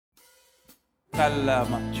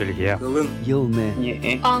كلمة شلهيا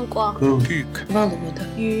يومي ቋንቋ كيك Valgoda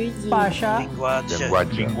语言 باشا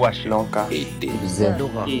linguaggio لونكا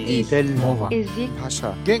لغة لغة Ezik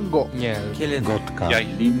باشا جينجو Gotka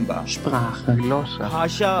Limba Sprache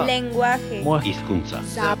Hasha Lenguaje Iskunza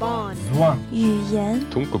Zaban 语言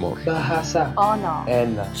Tunkumor Bahasa Ana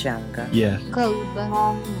إلا قلب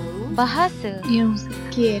Bahasa Music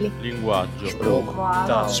Kieli Linguaggio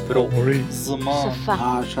Språk زمان صفة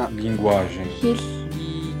عاشا Linguagem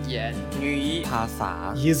语言 ภาษา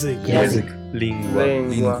Lingua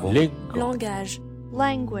Langage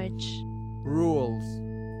Language rules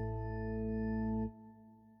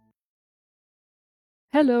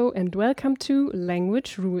Hello and welcome to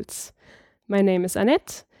Language Rules. My name is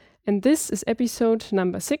Annette and this is episode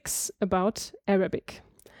number 6 about Arabic.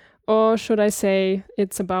 Or should I say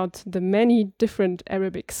it's about the many different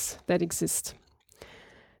Arabics that exist.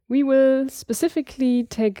 We will specifically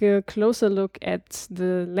take a closer look at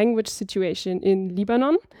the language situation in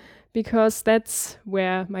Lebanon because that's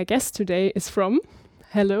where my guest today is from.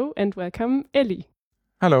 Hello and welcome, Eli.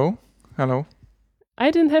 Hello.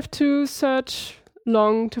 I didn't have to search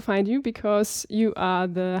long to find you because you are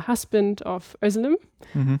the husband of Özlem,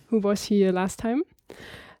 who was here last time.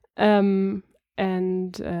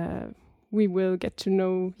 And we will get to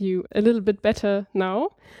know you a little bit better now.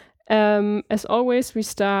 As always, we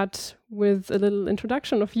start with a little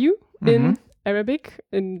introduction of you in Arabic,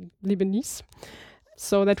 in Lebanese,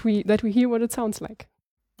 so that we hear what it sounds like.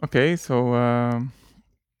 Okay, so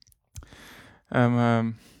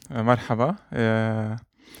مرحبا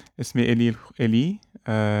اسمي إلي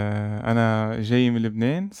أنا جاي من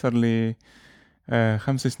لبنان صار لي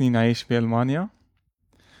 5 سنين عايش بألمانيا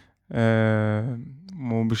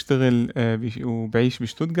وبشتغل وبعيش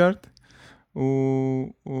بشتوتغارت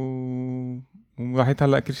وراحت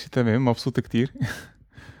هلا كل شيء تمام مبسوط كتير.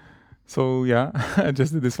 So yeah, I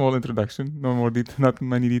just did a small introduction, not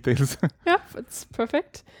many details. Yeah, it's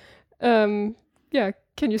perfect. Can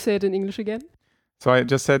you say it in English again? So I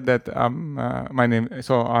just said that I'm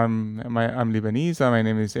Lebanese. My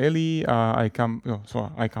name is Eli. I come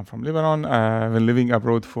from Lebanon. I've been living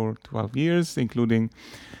abroad for 12 years, including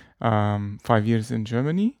 5 years in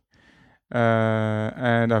Germany.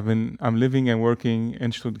 And I'm living and working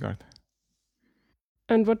in Stuttgart.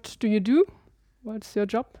 And what do you do? What's your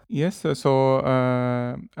job? Yes,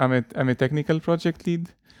 I'm a technical project lead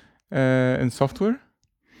in software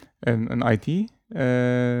and in IT.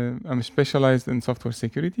 I'm specialized in software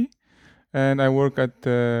security, and I work at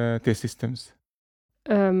T-Systems.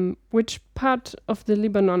 Which part of the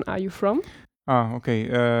Lebanon are you from? Okay.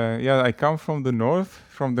 I come from the north,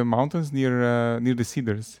 from the mountains near the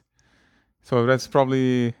cedars. So that's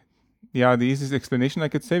probably the easiest explanation I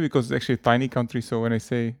could say, because it's actually a tiny country. So when I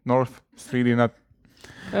say north, it's really not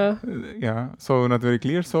so not very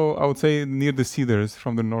clear. So I would say near the cedars,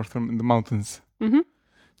 from the north, from the mountains. Mm-hmm.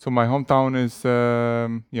 So my hometown is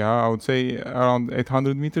I would say around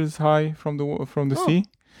 800 meters high from the sea.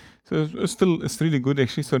 So it's really good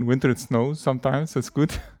actually. So in winter it snows sometimes. So it's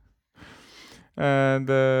good. And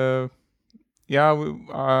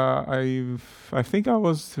I think I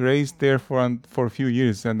was raised there for a few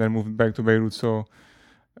years and then moved back to Beirut. So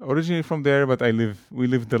originally from there, but we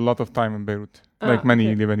lived a lot of time in Beirut, like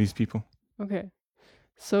many Lebanese people. Okay.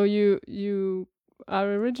 So you are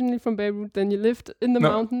originally from Beirut, then you lived in the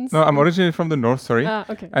mountains? No, I'm originally from the north, sorry.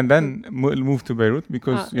 Okay. And then moved to Beirut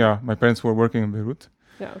because my parents were working in Beirut.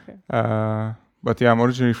 Yeah, okay. But I'm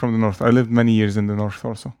originally from the north. I lived many years in the north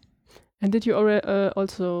also. And did you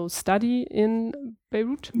also study in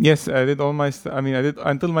Beirut? Yes, I did all my. I did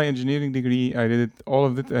until my engineering degree. I did all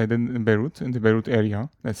of it. I did in Beirut, in the Beirut area.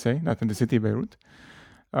 Let's say, not in the city of Beirut.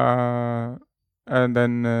 And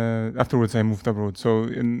then afterwards, I moved abroad. So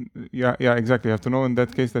exactly. You have to know in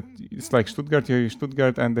that case that it's like Stuttgart. You have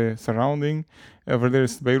Stuttgart and the surrounding. Over there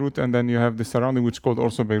is Beirut, and then you have the surrounding, which is called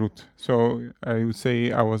also Beirut. So I would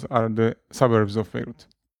say I was the suburbs of Beirut.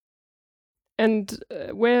 And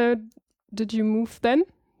where did you move then?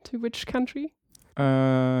 To which country?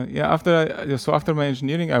 After my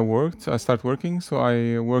engineering, I started working. So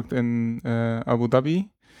I worked in Abu Dhabi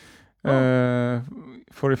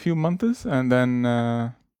for a few months, and then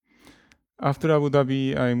after Abu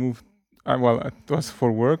Dhabi, I moved. It was for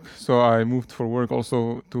work, so I moved for work also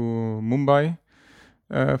to Mumbai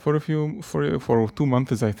for 2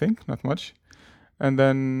 months, I think, not much, and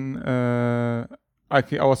then.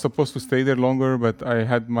 I was supposed to stay there longer, but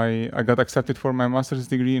I got accepted for my master's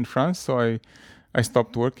degree in France, so I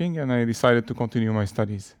stopped working and I decided to continue my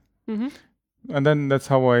studies. Mm-hmm. And then that's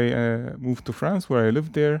how I moved to France, where I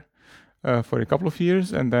lived there for a couple of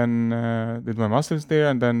years, and then did my master's there,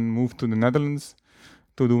 and then moved to the Netherlands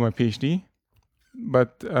to do my PhD.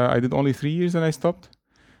 But I did only 3 years and I stopped.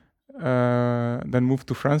 Then moved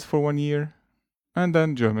to France for 1 year, and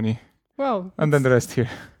then Germany, Wow. and then the rest here.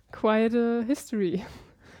 Quite a history.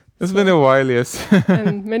 It's been a while, yes.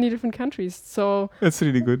 And many different countries. So It's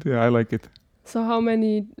really good. Yeah, I like it. how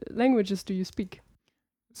many languages do you speak?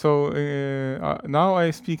 So now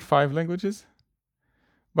I speak 5 languages,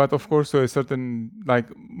 but of course, to a certain, like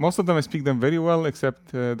most of them, I speak them very well,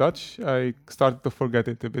 except Dutch. I started to forget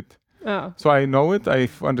it a bit. Ah, So I know it,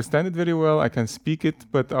 understand it very well, I can speak it,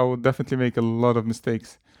 but I would definitely make a lot of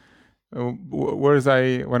mistakes. Whereas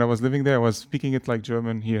when I was living there, I was speaking it like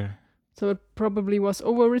German here. so it probably was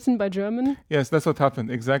overwritten by German. Yes, that's what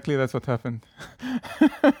happened. Exactly, that's what happened.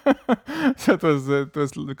 So it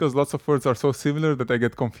was because lots of words are so similar that I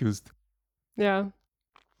get confused. Yeah.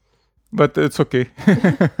 But it's okay.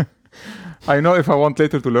 I know if I want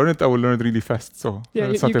later to learn it, I will learn it really fast. So Yeah,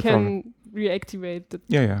 it's you not a problem. can reactivate it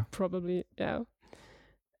Yeah. probably. Yeah.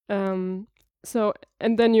 So,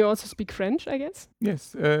 and then you also speak French, I guess?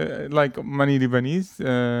 Yes, like many Lebanese,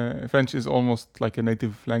 French is almost like a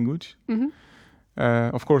native language. Mm-hmm.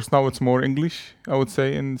 Of course, now it's more English, I would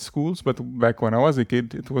say, in schools. But back when I was a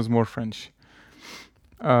kid, it was more French.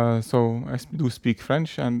 So I do speak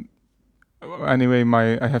French, and anyway,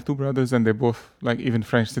 I have 2 brothers, and they're both like even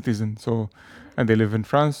French citizens. So, and they live in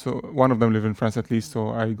France. So one of them live in France at least. So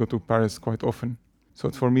I go to Paris quite often.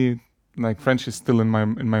 So for me, like French is still in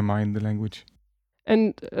my mind, the language.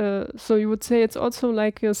 And so you would say it's also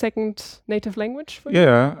like a second native language for you?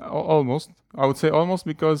 Yeah, almost. I would say almost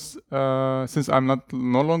because since I'm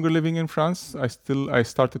no longer living in France, I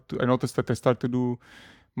noticed that I start to do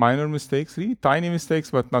minor mistakes, really tiny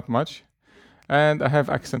mistakes, but not much. And I have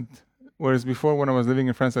accent, whereas before when I was living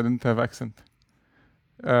in France, I didn't have accent.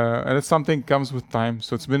 And it's something comes with time.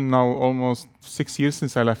 So it's been now almost 6 years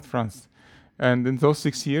since I left France. And in those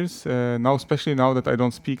 6 years, now especially now that I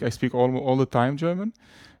speak all the time German.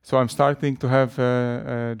 So I'm starting to have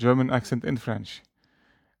a German accent in French.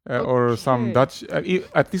 Or some Dutch.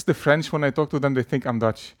 At least the French, when I talk to them, they think I'm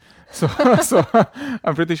Dutch. So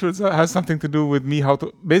I'm pretty sure it has something to do with me,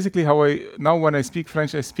 now when I speak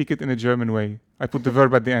French, I speak it in a German way. I put the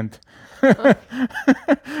verb at the end.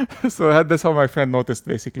 So that's how my friend noticed,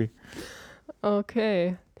 basically.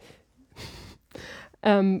 Okay.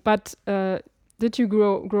 But did you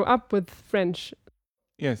grow up with French?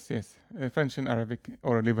 Yes. French and Arabic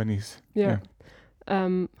or Lebanese. Yeah.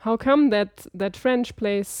 How come that French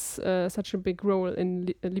plays such a big role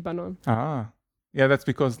in Lebanon? Yeah, that's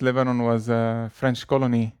because Lebanon was a French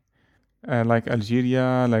colony, like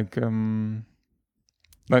Algeria, like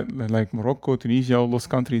Morocco, Tunisia, all those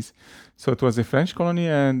countries. So it was a French colony,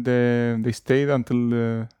 and they stayed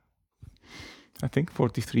until I think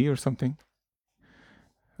 43 or something.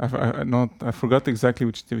 I forgot exactly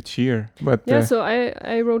which year, but so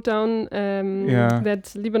I wrote down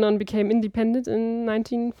that Lebanon became independent in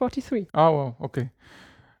 1943. Oh, wow, okay.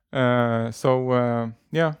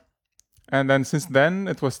 And then since then,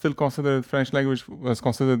 it was still considered, French language was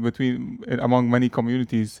considered among many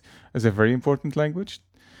communities as a very important language.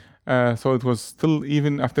 So it was still,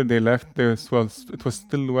 even after they left, it was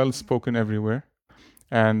still well spoken everywhere.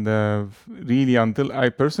 And really, I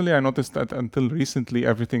noticed that until recently,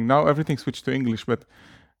 everything switched to English. But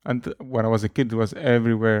when I was a kid, it was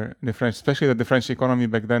everywhere in the French, especially that the French economy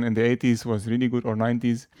back then in the 80s was really good, or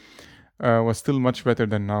 90s, was still much better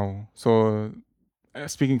than now. So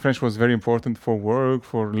speaking French was very important for work,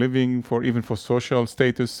 for living, even for social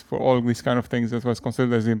status, for all these kind of things. It was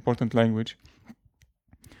considered as an important language.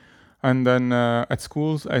 And then at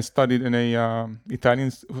schools, I studied in a Italian.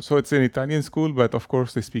 So it's an Italian school, but of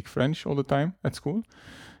course they speak French all the time at school.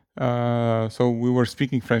 So we were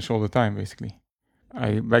speaking French all the time, basically.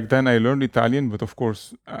 Back then I learned Italian, but of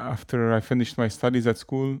course after I finished my studies at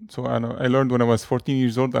school, so I learned when I was 14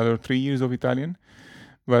 years old. I learned 3 years of Italian,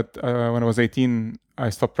 but when I was 18, I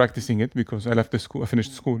stopped practicing it because I left the school. I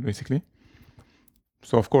finished school basically.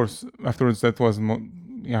 So of course afterwards that was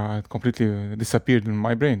it completely disappeared in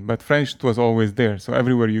my brain. But French, it was always there. So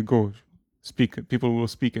everywhere you go, people will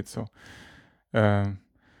speak it. So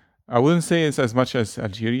I wouldn't say it's as much as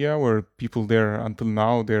Algeria, where people there until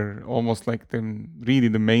now, they're almost like really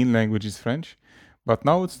the main language is French. But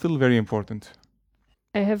now it's still very important.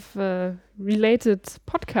 I have a related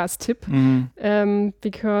podcast tip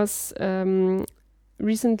because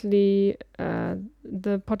recently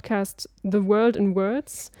the podcast The World in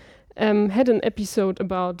Words had an episode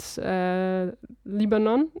about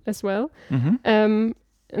Lebanon as well. Mm-hmm.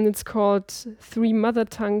 And it's called 3 Mother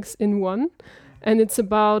Tongues in One. And it's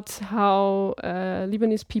about how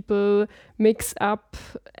Lebanese people mix up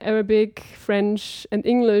Arabic, French, and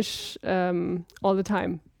English all the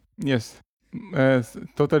time. Yes.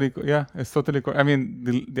 Totally. Yeah, it's totally. I mean,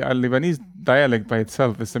 the Lebanese dialect by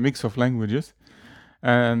itself is a mix of languages,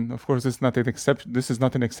 and of course, it's not an exception. This is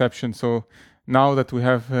not an exception. So now that we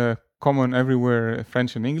have common everywhere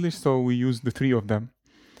French and English, so we use the three of them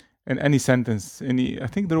in any sentence. I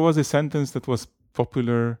think there was a sentence that was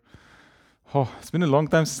popular. Oh, it's been a long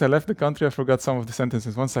time since I left the country. I forgot some of the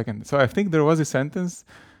sentences. 1 second. So I think there was a sentence.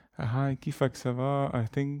 Hi, kifak ça va? I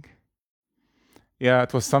think. Yeah,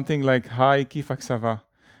 it was something like hi, kifak ça va?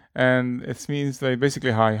 And it means like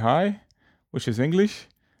basically hi, which is English.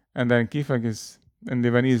 And then kifak is in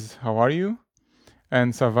Lebanese, how are you?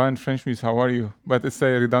 And ça va in French means how are you? But it's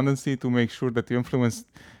a redundancy to make sure that you influence.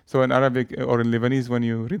 So in Arabic or in Lebanese, when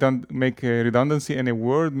you make a redundancy in a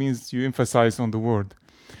word, means you emphasize on the word.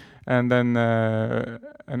 And then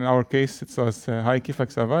in our case, it was hi,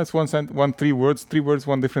 kifak ça va? It's three words,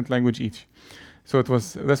 one different language each. So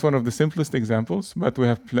that's one of the simplest examples, but we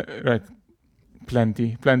have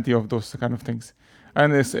plenty of those kind of things.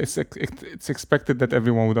 And it's expected that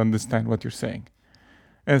everyone would understand what you're saying.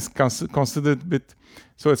 And it's considered a bit,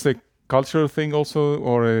 so it's a cultural thing also,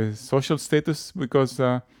 or a social status, because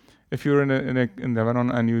if you're in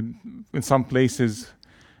Lebanon and you, in some places,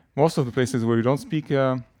 most of the places where you don't speak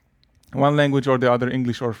one language or the other,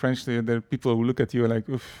 English or French, there are people who look at you like,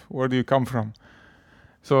 oof, where do you come from?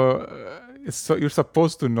 So you're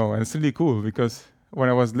supposed to know, and it's really cool because when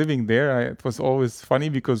I was living there, it was always funny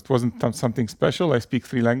because it wasn't something special. I speak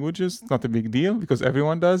 3 languages, not a big deal because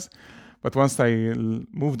everyone does. But once I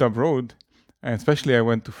moved abroad, and especially I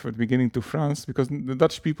went to the beginning to France, because the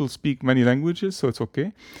Dutch people speak many languages, so it's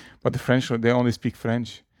okay. But the French, they only speak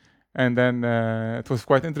French. And then it was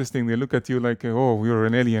quite interesting. They look at you like, oh, you're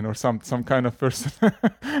an alien or some kind of person.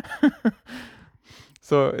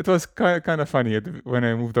 So it was kind of funny when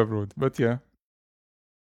I moved abroad. But yeah.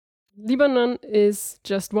 Lebanon is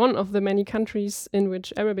just one of the many countries in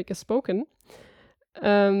which Arabic is spoken.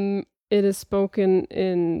 It is spoken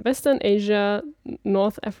in Western Asia,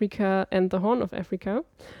 North Africa, and the Horn of Africa.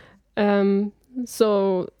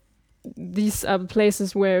 So these are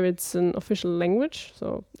places where it's an official language.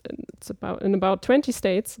 So it's in about 20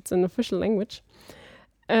 states, it's an official language.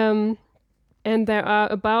 And there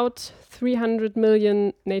are about 300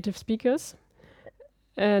 million native speakers.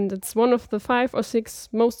 And it's one of the 5 or 6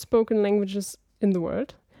 most spoken languages in the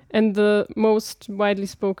world, and the most widely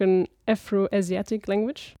spoken Afro-Asiatic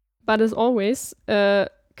language. But as always,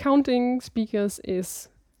 counting speakers is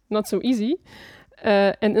not so easy.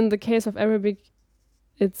 And in the case of Arabic,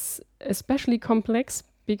 it's especially complex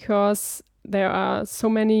because there are so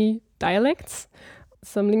many dialects.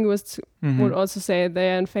 Some linguists would also say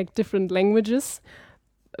they are in fact different languages,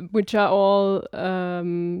 which are all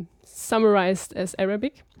summarized as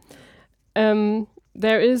Arabic.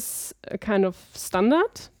 There is a kind of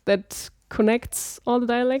standard that connects all the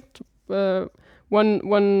dialect.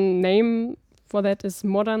 One name for that is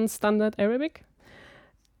Modern Standard Arabic.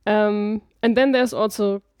 And then there's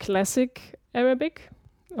also Classic Arabic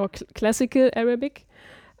or Classical Arabic,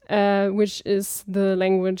 which is the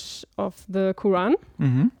language of the Quran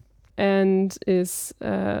and is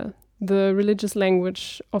the religious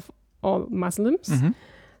language of all Muslims.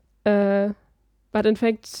 But in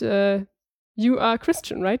fact, you are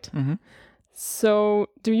Christian, right? So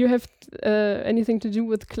do you have anything to do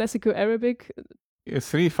with Classical Arabic?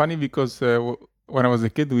 It's really funny because when I was a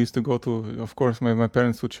kid, we used to go to, of course, my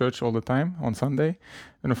parents to church all the time on Sunday.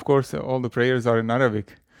 And of course, all the prayers are in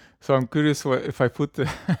Arabic. So I'm curious if I put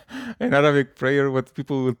an Arabic prayer, what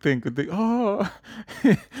people would think. Would think, oh,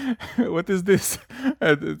 what is this?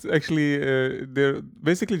 And it's actually, they're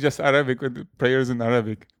basically just Arabic with prayers in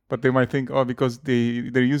Arabic. But they might think, oh, because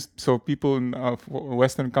they're used, so people in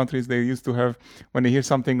Western countries, they used to have, when they hear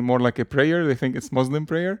something more like a prayer, they think it's Muslim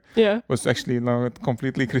prayer. Yeah. It was actually not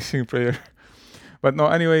completely Christian prayer. But no,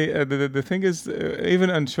 anyway, the thing is, even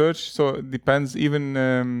in church, so it depends,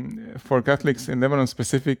 even for Catholics in Lebanon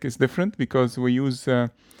specific, is different because we use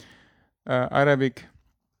Arabic.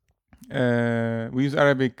 We use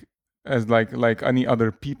Arabic as like any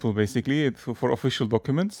other people, basically, for official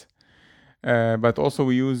documents. But also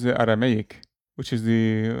we use Aramaic, which is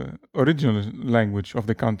the original language of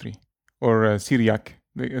the country, or Syriac,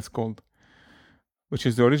 it's called, which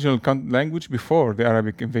is the original language before the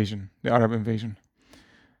Arab invasion.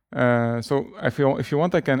 So if you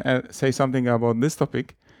want, I can say something about this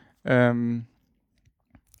topic. So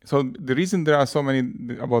the reason there are so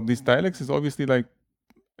many about these dialects is obviously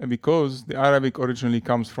because the Arabic originally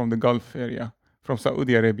comes from the Gulf area, from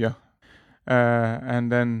Saudi Arabia.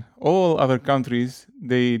 and then all other countries,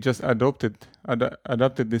 they just adopted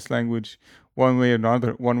this language one way or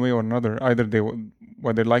another. Either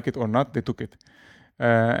whether they like it or not, they took it.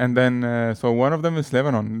 And then, so one of them is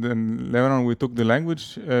Lebanon. Then Lebanon, we took the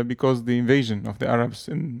language because the invasion of the Arabs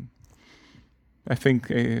in, I think,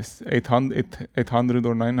 800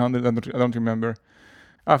 or 900. I don't remember.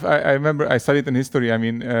 I remember I studied in history. I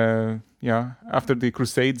mean, after the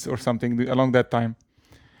Crusades or something along that time.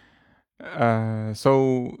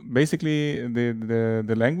 So basically,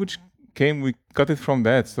 the language came. We got it from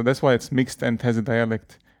that. So that's why it's mixed and has a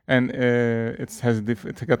dialect. And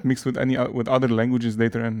it got mixed with other languages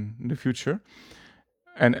later in the future.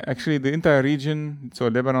 And actually, the entire region, so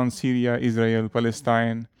Lebanon, Syria, Israel,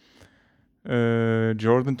 Palestine,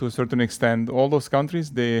 Jordan to a certain extent, all those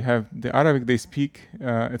countries, they have the Arabic they speak.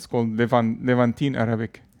 It's called Levantine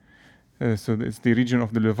Arabic. So it's the region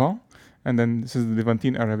of the Levant, and then this is the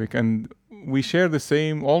Levantine Arabic, and we share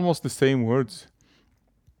almost the same words,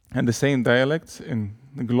 and the same dialects in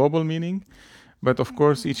the global meaning. But of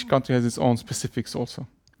course, each country has its own specifics also.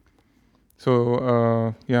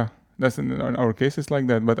 So that's in our case, it's like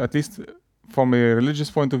that. But at least from a religious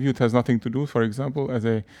point of view, it has nothing to do. For example, at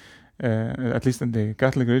least in the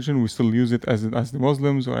Catholic religion, we still use it as the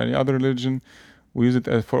Muslims or any other religion. We use it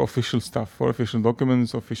for official stuff, for official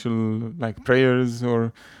documents, official like prayers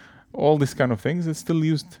or all these kind of things. It's still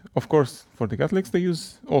used. Of course, for the Catholics, they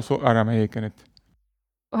use also Aramaic in it.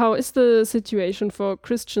 How is the situation for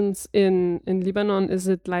Christians in Lebanon? Is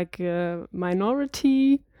it like a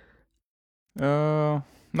minority?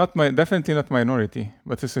 Definitely not minority,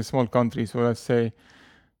 but it's a small country. So let's say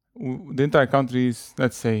the entire country is,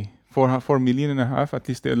 let's say, 4.5 million, at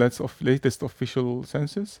least the latest official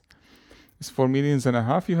census is 4.5 million.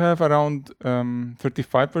 You have around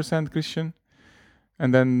 35% Christian,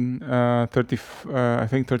 and then I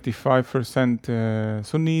think 35%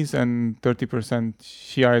 Sunnis and 30%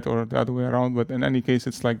 Shiite, or the other way around. But in any case,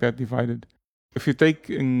 it's like that divided. If you take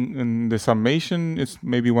in the summation, it's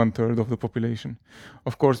maybe 1/3 of the population.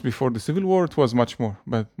 Of course, before the civil war, it was much more,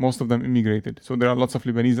 but most of them immigrated. So there are lots of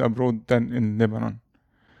Lebanese abroad than in Lebanon,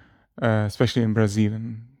 especially in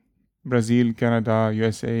Brazil, Canada,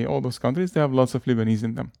 USA, all those countries, they have lots of Lebanese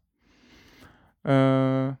in them.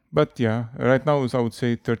 But yeah, right now I would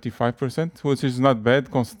say 35%, which is not bad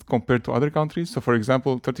compared to other countries. So for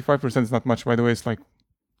example, 35% is not much, by the way. It's like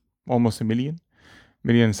almost a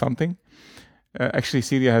million something. Actually,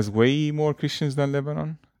 Syria has way more Christians than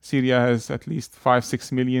Lebanon. Syria has at least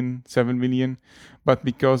 5-6 million, 7 million, but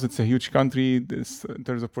because it's a huge country, in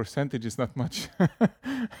terms of percentage, it's not much.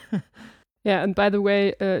 Yeah, and by the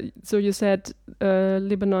way, so you said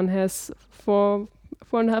Lebanon has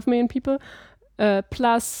 4.5 million people,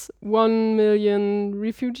 plus 1 million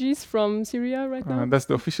refugees from Syria right now. That's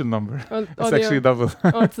the official number. It's actually double.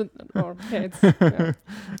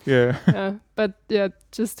 Yeah. But yeah,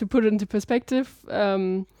 just to put it into perspective,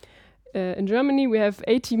 in Germany we have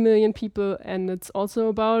 80 million people, and it's also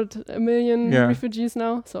about 1 million refugees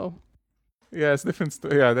now. So yeah, it's different.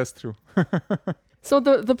 Yeah, that's true. So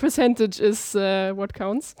the percentage is what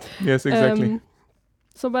counts. Yes, exactly.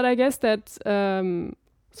 But I guess that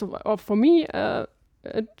for me,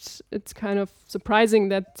 it's kind of surprising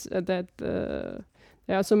that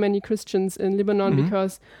there are so many Christians in Lebanon,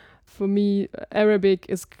 because for me, Arabic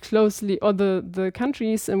is closely, or the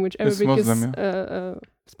countries in which Arabic Muslim, is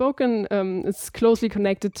spoken, it's closely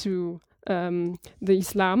connected to the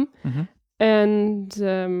Islam.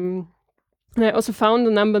 And I also found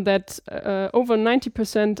a number that over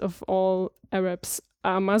 90% of all Arabs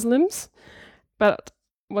are Muslims. But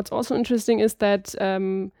what's also interesting is that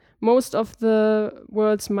most of the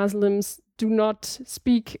world's Muslims do not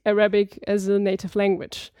speak Arabic as a native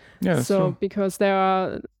language. Yeah, that's true. Because there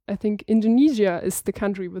are, I think Indonesia is the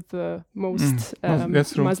country with the most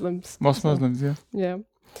Muslims. Most Muslims, yeah. Yeah.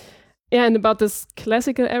 Yeah, and about this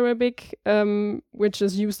classical Arabic, which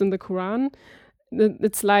is used in the Quran,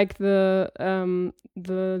 it's like the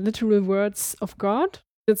literal words of God.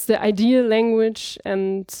 It's the ideal language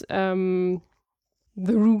and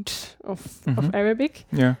the root of Arabic.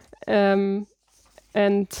 Yeah. And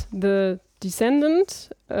the descendant,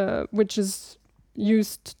 which is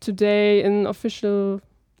used today in official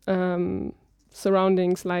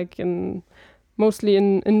surroundings, like mostly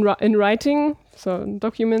in writing, so in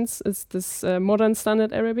documents, is this modern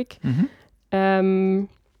standard Arabic.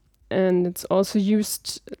 And it's also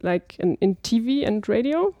used like in TV and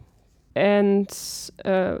radio. And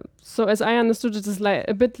so as I understood it, is like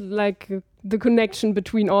a bit like the connection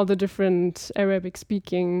between all the different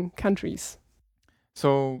Arabic-speaking countries.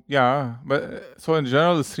 So yeah, but so in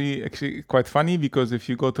general, it's really actually quite funny because if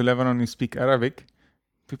you go to Lebanon and you speak Arabic,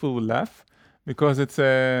 people will laugh because it's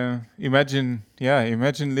imagine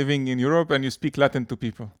living in Europe and you speak Latin to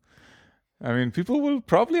people. I mean, people will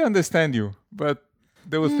probably understand you, but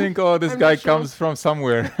they will think, oh, this I'm guy not sure. comes from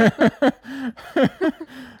somewhere.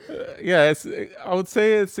 Yeah, I would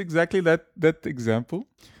say it's exactly that example.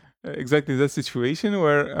 Exactly that situation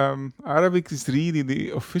where Arabic is really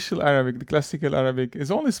the official Arabic, the classical Arabic,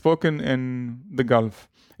 is only spoken in the Gulf.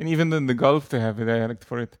 And even in the Gulf, they have a dialect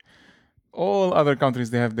for it. All other countries,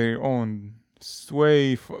 they have their own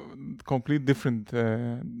complete different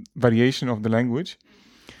variation of the language.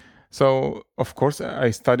 So, of course,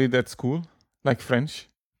 I studied at school, like French.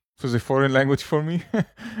 It was a foreign language for me.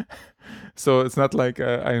 So it's not like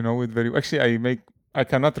I know it very well. Actually, I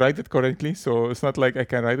cannot write it correctly, so it's not like I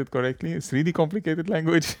can write it correctly. It's really complicated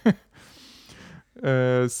language.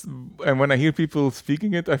 And when I hear people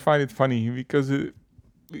speaking it, I find it funny because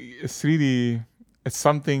it's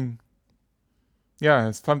something. Yeah,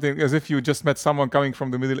 it's something as if you just met someone coming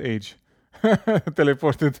from the Middle Age,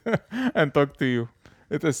 teleported and talked to you.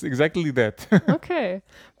 It is exactly that. Okay,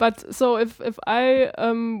 but so if I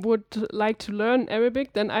would like to learn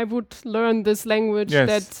Arabic, then I would learn this language Yes.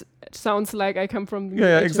 that sounds like I come from the Yeah,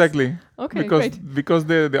 Middle Ages. exactly. Okay, because great. because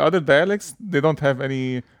the other dialects, they don't have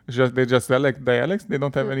any. They're just dialects. They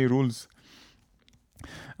don't have Mm. any rules.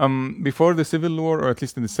 Before the civil war, or at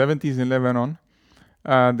least in the 70s in Lebanon,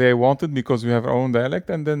 they wanted, because we have our own dialect,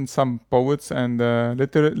 and then some poets and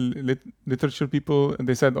literature people,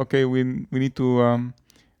 they said, okay, we need to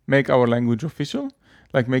make our language official,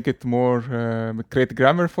 like make it more, create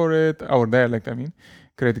grammar for it, our dialect, I mean,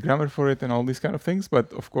 create grammar for it and all these kind of things.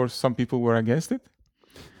 But of course, some people were against it,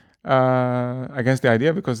 against the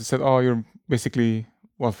idea, because they said, oh, you're basically,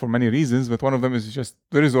 well, for many reasons, but one of them is just,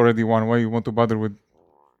 there is already one, why you want to bother with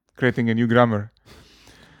creating a new grammar?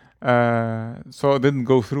 So it didn't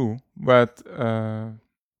go through, but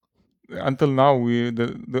until now,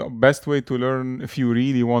 the best way to learn, if you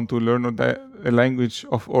really want to learn a language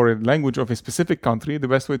of a specific country, the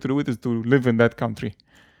best way to do it is to live in that country.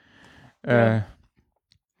 Yeah.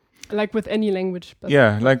 Like with any language. But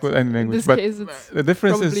Like with any in language. this But case, it's the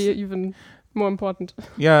difference probably is, even more important.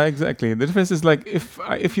 yeah, exactly. The difference is, like,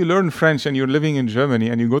 if you learn French and you're living in Germany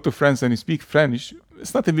and you go to France and you speak French,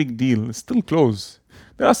 it's not a big deal. It's still close.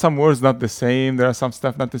 There are some words not the same. There are some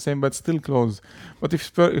stuff not the same, but still close. But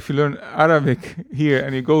if you learn Arabic here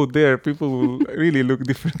and you go there, people will really look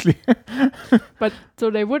differently. But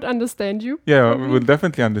so they would understand you. Yeah, probably, we will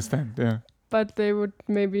definitely understand. Yeah. But they would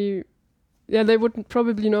maybe, they would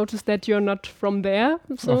probably notice that you're not from there.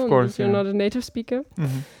 So Of course, you're yeah. not a native speaker.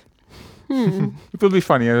 Mhm. It will be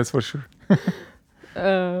funny, yeah, that's for sure.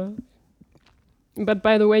 But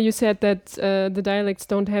by the way, you said that the dialects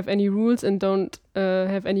don't have any rules and don't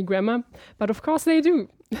have any grammar. But of course they do.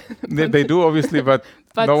 They do, obviously, but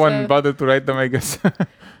But no one bothered to write them, I guess.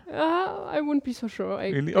 I wouldn't be so sure.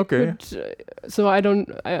 Really? I Okay. could, so I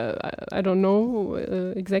don't know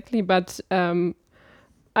exactly, but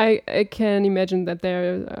I can imagine that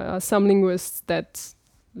there are some linguists that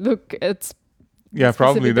look at Yeah,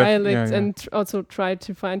 probably. specific dialects and also try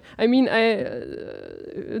to find. I mean,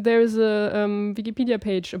 there is a Wikipedia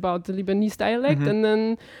page about the Lebanese dialect, Mhm. and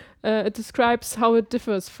then it describes how it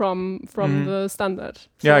differs from Mhm. the standard.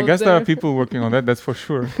 Yeah, I So guess there are there- people working on that, that's for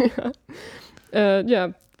sure. yeah,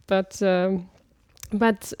 but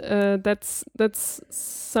that's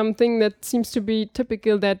something that seems to be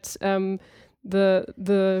typical, that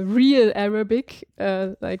the real Arabic,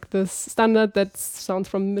 like the standard that sounds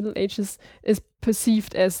from the Middle Ages, is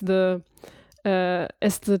perceived as the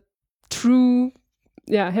true,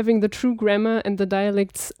 having the true grammar, and the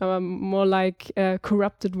dialects are more like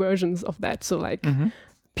corrupted versions of that. So like Mhm.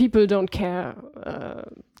 people don't care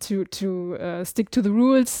to stick to the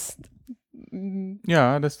rules.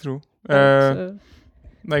 Yeah, that's true. But,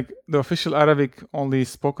 Like the official Arabic only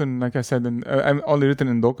spoken, like I said, only written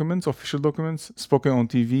in documents, official documents, spoken on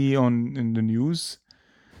TV, in the news.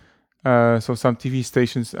 So some TV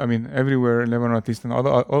stations, I mean, everywhere in Lebanon, at least in all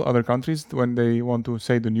other countries, when they want to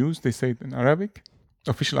say the news, they say it in Arabic,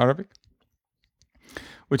 official Arabic.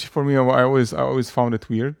 Which for me, I always found it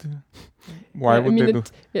weird. Why would they do?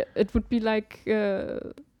 It would be like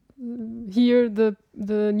here the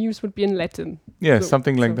news would be in Latin. Yeah, So-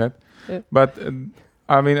 something like so, that. yeah. But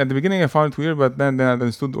I mean, at the beginning I found it weird, but then I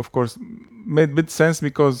understood, of course, made bit sense,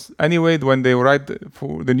 because anyway, when they write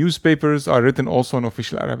for the newspapers are written also in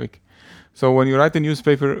official Arabic. So when you write a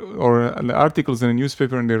newspaper or articles in a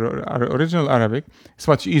newspaper in their original Arabic, it's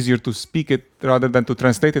much easier to speak it rather than to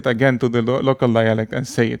translate it again to the local dialect and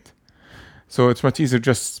say it. So it's much easier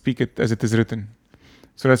just speak it as it is written.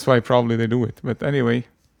 So that's why probably they do it. But anyway,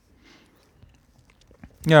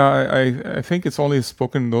 yeah, I think it's only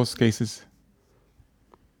spoken in those cases.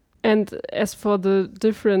 And as for the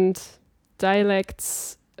different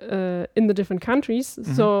dialects in the different countries,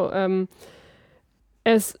 so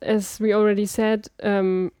as we already said,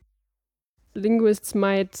 linguists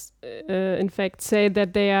might in fact say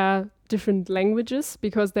that they are different languages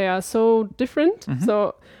because they are so different.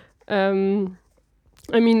 So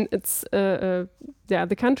I mean, it's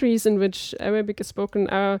the countries in which Arabic is spoken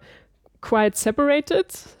are quite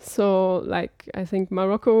separated. So, like, I think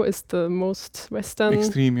Morocco is the most western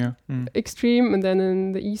extreme, and then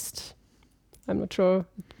in the east, I'm not sure,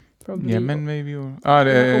 probably Yemen maybe, or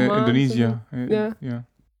Oman, Indonesia. Yeah.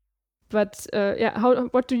 But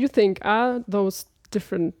what do you think? Are those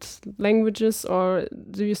different languages, or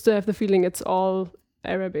do you still have the feeling it's all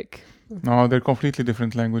Arabic? No, they're completely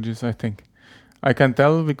different languages, I think. I can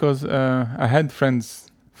tell because I had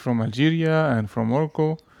friends from Algeria and from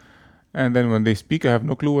Morocco, and then when they speak, I have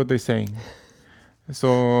no clue what they're saying.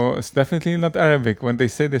 So it's definitely not Arabic. When they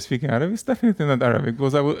say they're speaking Arabic, it's definitely not Arabic,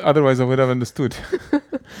 because otherwise I would have understood.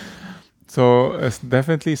 So it's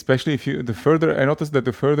definitely, especially I noticed that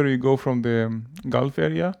the further you go from the Gulf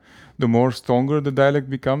area, the more stronger the dialect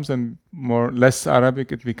becomes and less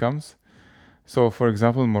Arabic it becomes. So, for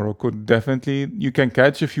example, in Morocco, definitely you can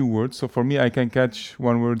catch a few words. So for me, I can catch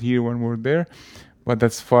one word here, one word there, but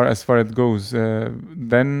that's as far it goes.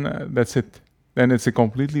 Then that's it. Then it's a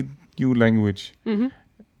completely new language,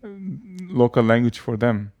 local language for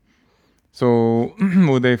them. So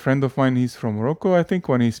with a friend of mine, he's from Morocco, I think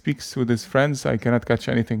when he speaks with his friends, I cannot catch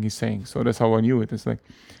anything he's saying. So that's how I knew it. It's like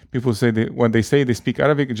people say when they say they speak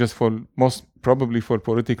Arabic, just most probably for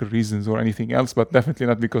political reasons or anything else, but definitely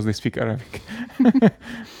not because they speak Arabic.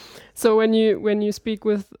 So when you speak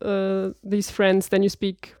with these friends, then you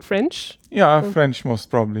speak French? Yeah, French most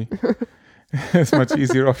probably. It's a much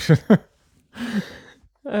easier option.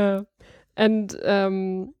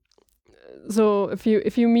 So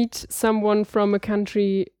if you meet someone from a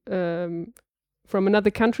country, from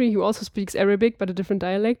another country who also speaks Arabic but a different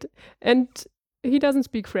dialect, and he doesn't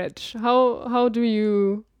speak French, how do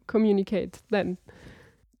you communicate then?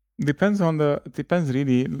 Depends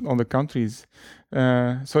really on the countries.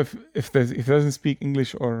 So if he doesn't speak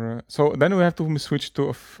English so then we have to switch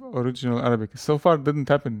to original Arabic. So far it didn't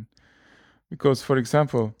happen, because for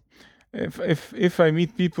example, if I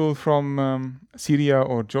meet people from Syria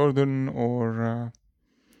or Jordan or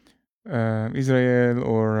Israel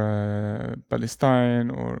or Palestine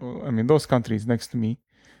or I mean those countries next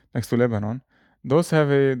to Lebanon, those have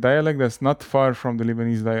a dialect that's not far from the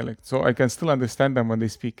Lebanese dialect, so I can still understand them when they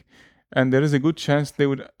speak, and there is a good chance they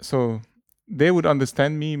would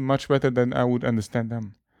understand me much better than I would understand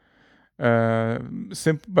them.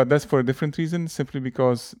 But that's for a different reason, simply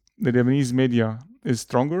because the Lebanese media is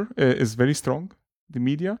very strong, the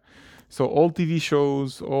media. So all TV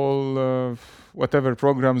shows, all whatever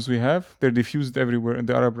programs we have, they're diffused everywhere in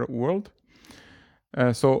the Arab world.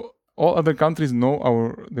 So all other countries know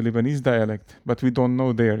the Lebanese dialect, but we don't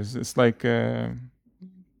know theirs. It's like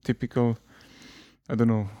typical, I don't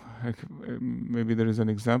know, maybe there is an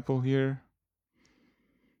example here.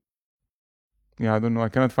 Yeah, I don't know. I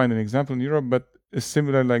cannot find an example in Europe, but it's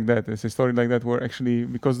similar like that. It's a story like that where actually,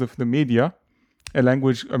 because of the media, the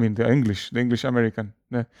English American,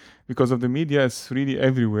 because of the media, it's really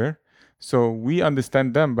everywhere. So we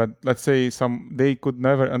understand them, but let's say they could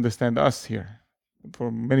never understand us here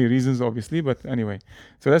for many reasons, obviously. But anyway,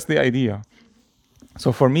 so that's the idea.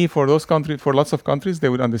 So for me, for lots of countries, they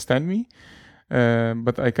would understand me.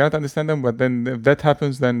 But I cannot understand them. But then if that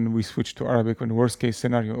happens, then we switch to Arabic in the worst case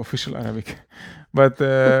scenario, official Arabic. But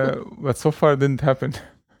so far it didn't happen.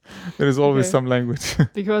 There is always some language.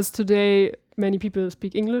 Because today many people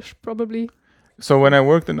speak English, probably. So when I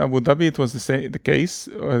worked in Abu Dhabi, it was the case.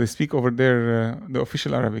 They speak over there the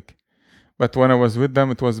official Arabic. But when I was with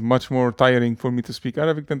them, it was much more tiring for me to speak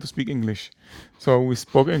Arabic than to speak English. So we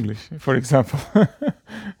spoke English, for example.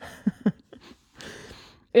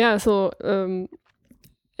 Yeah, so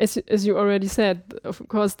as you already said, of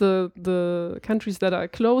course, the countries that are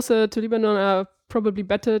closer to Lebanon are probably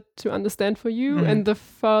better to understand for you, and the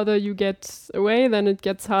farther you get away, then it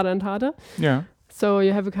gets harder and harder. Yeah. So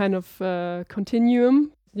you have a kind of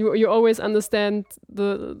continuum. You always understand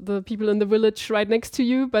the people in the village right next to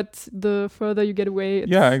you, but the further you get away,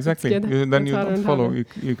 exactly. Then you don't follow.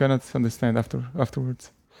 You cannot understand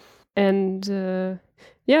afterwards. And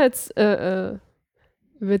it's a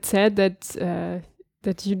bit sad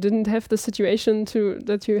that you didn't have the situation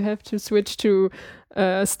that you have to switch to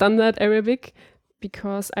standard Arabic.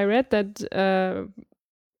 because I read that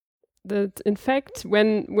that in fact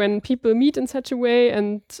when people meet in such a way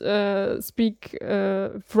and speak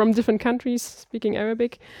from different countries speaking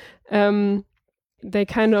Arabic, they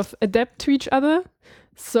kind of adapt to each other.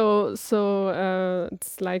 So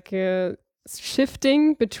it's like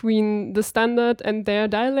shifting between the standard and their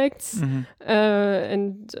dialects.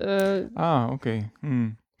 Okay.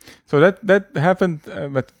 So that happened,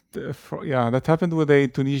 that happened with a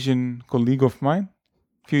Tunisian colleague of mine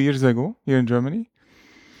a few years ago here in Germany.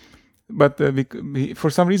 But for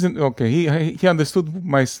some reason, he understood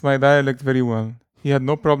my dialect very well. He had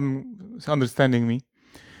no problem understanding me,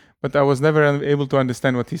 but I was never able to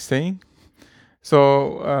understand what he's saying.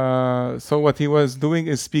 So what he was doing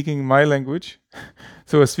is speaking my language.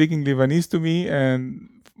 So he was speaking Lebanese to me, and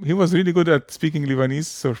he was really good at speaking Lebanese,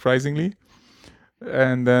 surprisingly.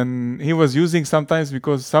 And then he was using sometimes,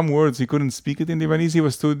 because some words he couldn't speak it in Lebanese, he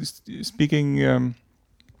was speaking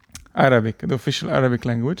Arabic, the official Arabic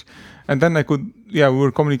language. And then we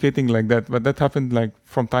were communicating like that. But that happened like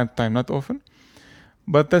from time to time, not often.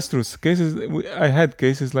 But that's true. I had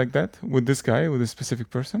cases like that with this guy, with a specific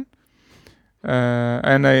person.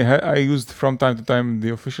 And I used from time to time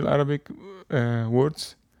the official Arabic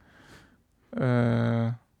words.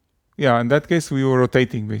 In that case, we were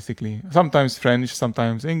rotating basically. Sometimes French,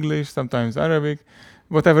 sometimes English, sometimes Arabic,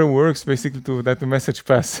 whatever works basically to that the message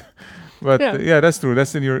pass. But that's true.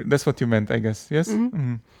 That's what you meant, I guess. Yes. Mm-hmm.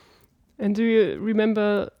 Mm-hmm. And do you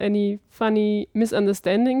remember any funny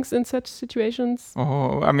misunderstandings in such situations?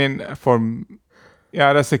 Oh, I mean,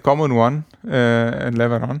 that's a common one in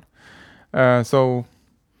Lebanon. So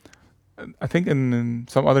I think in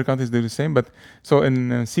some other countries they're the same. But so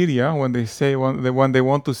in Syria, when they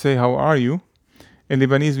want to say how are you, in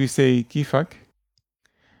Lebanese we say kifak.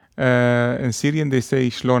 In Syrian they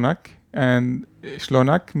say shlonak, and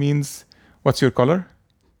shlonak means what's your color?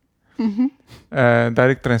 Mm-hmm.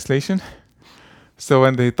 Direct translation. So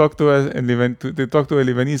when they talk to us they talk to a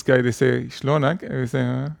Lebanese guy, they say shlonak, and we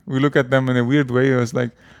say we look at them in a weird way. I was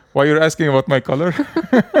like, why you're asking about my color?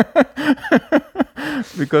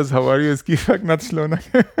 Because how are you is kifak, not shlonak.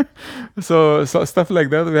 so stuff like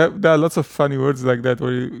that. There are lots of funny words like that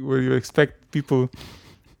where you expect people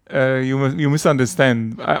you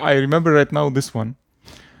misunderstand. I remember right now this one.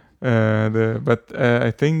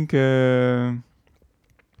 I think there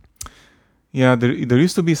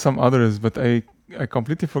used to be some others, but I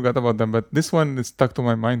completely forgot about them. But this one is stuck to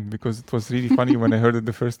my mind because it was really funny when I heard it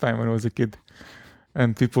the first time when I was a kid.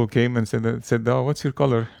 And people came and said, "Oh, what's your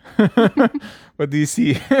color? What do you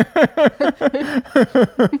see?"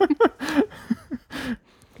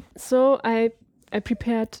 So I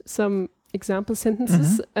prepared some example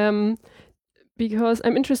sentences because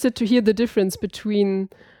I'm interested to hear the difference between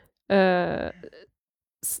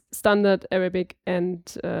standard Arabic and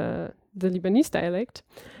the Lebanese dialect.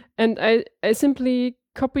 And I simply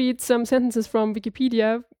copied some sentences from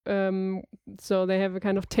Wikipedia. So they have a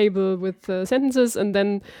kind of table with sentences and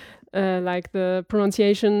then like the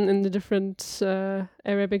pronunciation in the different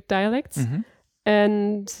Arabic dialects. Mm-hmm.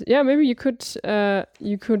 And maybe you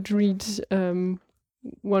could read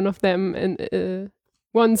one of them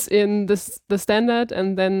once in the standard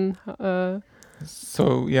and then. I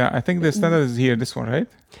think the standard is here. This one, right?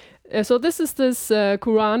 So this is this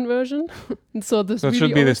Quran version. So it really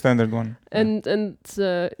should be the standard one.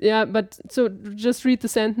 But so just read the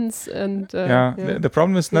sentence and. The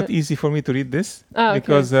problem is not easy for me to read this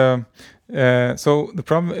because so the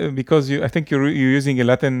problem because I think you're using a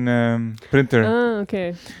Latin printer.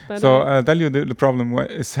 Okay. But so I'll tell you the problem.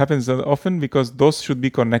 It happens often because those should be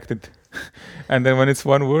connected, and then when it's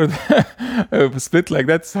one word split like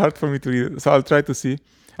that, it's hard for me to read. So I'll try to see.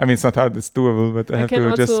 I mean, it's not hard; it's doable, but I have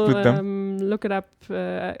to just split them. Look it up.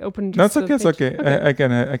 Open. No, it's okay. It's okay. I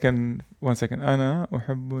can. 1 second. Ana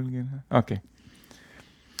uhibbul ghina. Okay.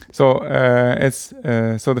 So it's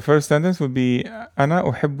so the first sentence would be Ana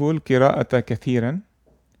uhibbul qira'ata kathiran,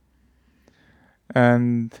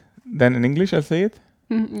 and then in English I'll say it.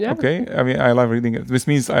 Yeah. Okay. I mean, I love reading it. This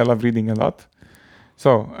means I love reading a lot.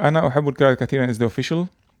 So Ana uhibbul qira'ata kathiran is the official,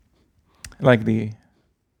 like the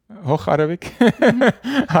Hoch Arabic,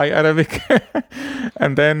 High Arabic,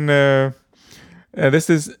 and then this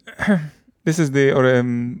is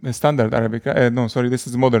the standard Arabic. This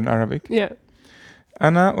is modern Arabic. Yeah.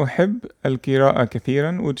 أنا أحب القراءة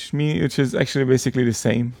كثيرا, which is actually basically the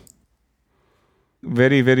same.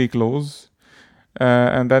 Very very close.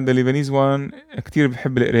 And then the Lebanese one كتير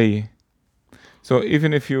بحب القراية. So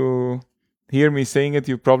even if you hear me saying it,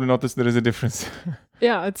 you probably notice there is a difference.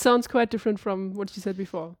 Yeah, it sounds quite different from what you said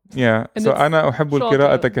before. Yeah. And So it's أنا أحب shorter.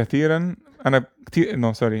 القراءة كثيرا. أنا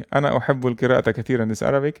أحب القراءة كثيرا. This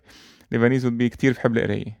Arabic. Lebanese would be كتير بحب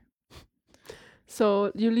القراية.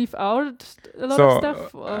 So you leave out a lot of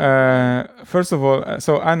stuff? First of all,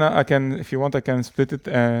 so أنا, I can, if you want, I can split it.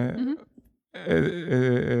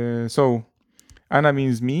 So أنا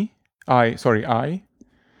means me. I.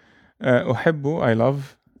 أحب, I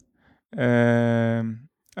love.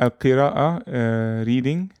 القراءة,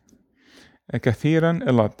 reading. كثيرا,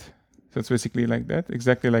 a lot. So it's basically like that,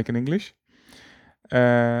 exactly like in English.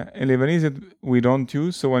 In Lebanese, we don't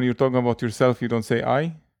use. So when you're talking about yourself, you don't say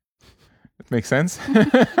I. It makes sense.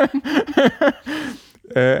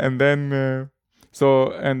 And then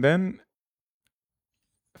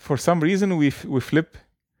for some reason we flip.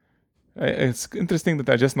 It's interesting that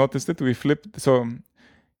I just noticed it. We flipped. So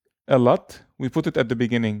a lot, we put it at the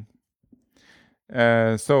beginning.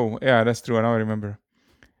 So yeah, that's true. Now I remember.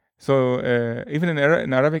 So even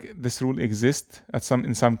in Arabic, this rule exists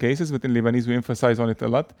in some cases, but in Lebanese we emphasize on it a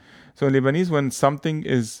lot. So in Lebanese, when something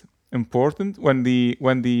is important, when the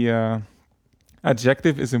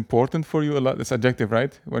adjective is important for you a lot, it's adjective,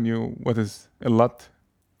 right? What is a lot?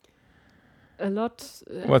 A lot.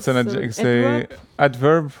 What's an adjective? Say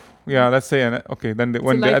adverb. Yeah, let's say okay. Then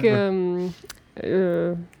when so like the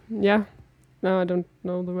adverb. yeah. No, I don't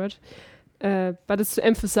know the word. But it's to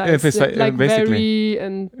emphasize, like basically. very,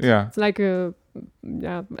 and yeah, it's like a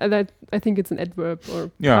and I think it's an adverb or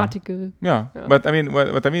particle. Yeah, but I mean,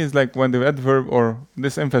 what I mean is like when the adverb or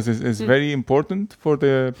this emphasis is very important for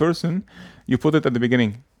the person, you put it at the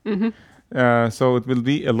beginning. So it will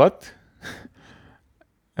be a lot.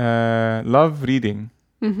 Love reading.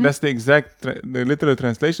 That's the exact. The literal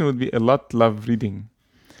translation would be a lot love reading.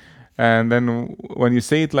 And then when you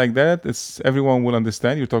say it like that, everyone will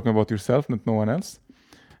understand you're talking about yourself, not no one else.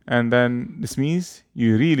 And then this means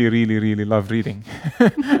you really, really, really love reading.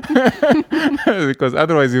 Because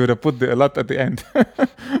otherwise you would have put a lot at the end.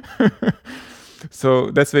 So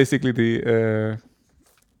that's basically the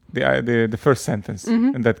first sentence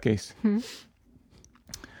in that case.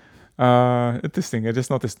 Interesting, I just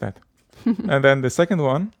noticed that. And then the second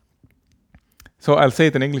one, so I'll say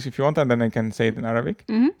it in English if you want, and then I can say it in Arabic.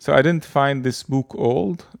 So I didn't find this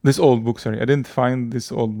old book. I didn't find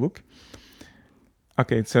this old book.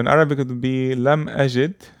 Okay, so in Arabic it would be لم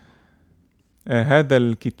أجد هذا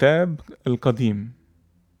الكتاب القديم.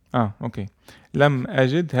 Okay. لم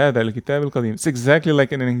أجد هذا الكتاب القديم. It's exactly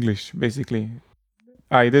like in English, basically.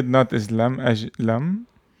 I did not is لم.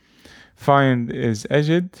 Find is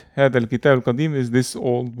أجد. هذا الكتاب القديم is this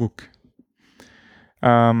old book.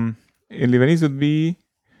 In Lebanese would be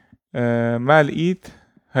ما لقيت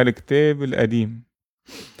هالكتاب القديم.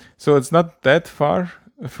 So it's not that far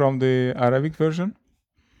from the Arabic version.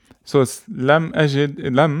 So it's لم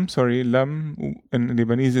in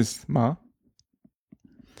Lebanese is ما.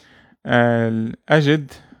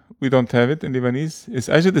 أجد, we don't have it in Lebanese.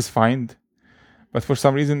 أجد is find. But for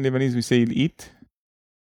some reason in Lebanese we say لقيت.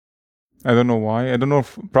 I don't know why. I don't know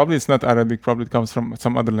probably it's not Arabic. Probably it comes from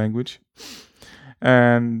some other language.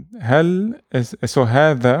 And هل is, so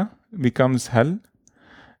هذا becomes هل.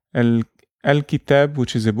 الكتاب,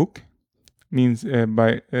 which is a book, means in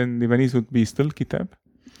Lebanese would be still kitab.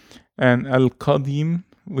 And al-qadim,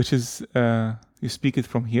 which is you speak it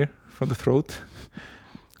from here, from the throat.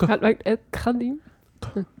 Like al-qadim.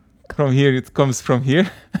 From here, it comes from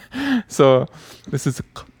here. So this is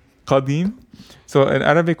qadim. So in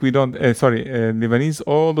Arabic we don't. Lebanese,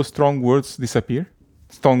 all the strong words disappear.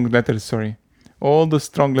 Strong letters, sorry. All the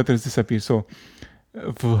strong letters disappear. So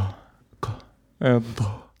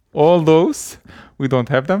all those we don't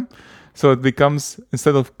have them. So it becomes,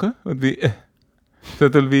 instead of q, it would be so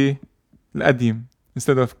it will be al-adim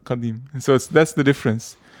instead of qadim. So that's the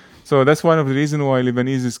difference. So that's one of the reasons why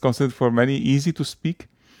Lebanese is considered for many easy to speak,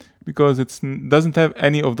 because it doesn't have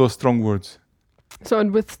any of those strong words. So,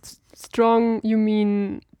 and with strong you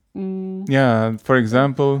mean yeah, for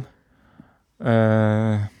example,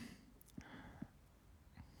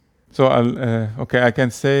 so okay, I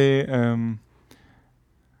can say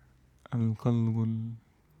al-qalbu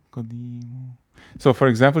al-qadimu. So for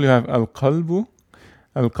example, you have al-qalbu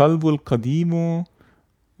al-qadimu,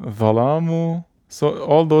 dhalamu. So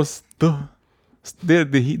all those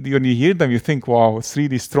when you hear them, you think, wow, it's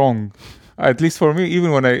really strong. At least for me,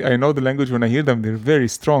 even when I know the language, when I hear them, they're very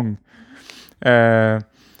strong. So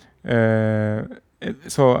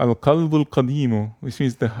al-qalbu al-qadimu, which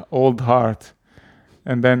means the old heart.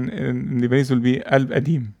 And then in Lebanese will be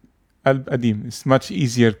al-adim. Al-adim. It's much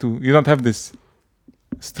easier you don't have this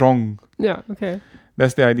strong. Yeah, okay.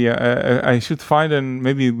 That's the idea. I should find and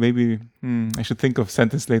maybe I should think of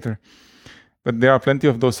sentence later. But there are plenty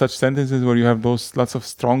of those such sentences where you have those lots of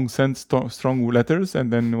strong letters,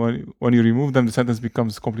 and then when you remove them, the sentence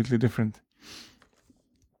becomes completely different.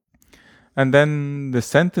 And then the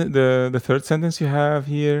third sentence you have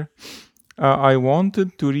here, I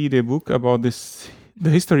wanted to read a book about the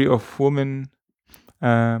history of women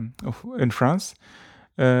in France.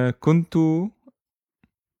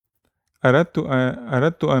 أردت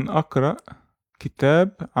أن أقرأ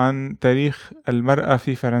كتاب عن تاريخ المرأة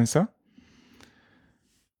في فرنسا.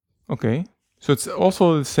 Okay, so it's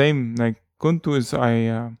also the same, like كنت is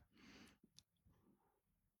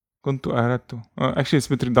كنت أردت. Actually, it's a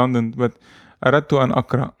bit redundant, but أردت أن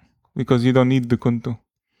أقرأ, because you don't need the كنت.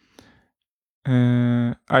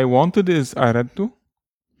 I wanted is أردت,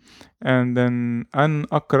 and then أن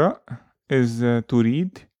أقرأ is to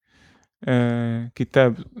read.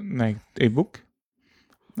 كتاب, like a book.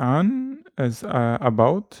 عن is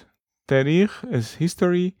about. تاريخ is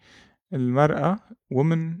history. المرأة,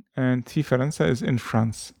 woman, and في فرنسا is in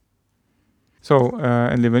France. So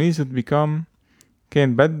in Lebanese it become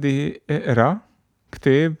كان بدي اقرأ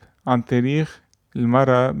كتاب عن تاريخ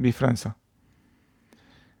المرأة بفرنسا.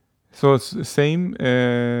 So it's the same.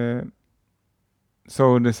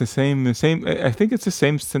 So it's the same. I think it's the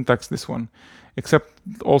same syntax, this one, except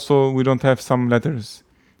also we don't have some letters.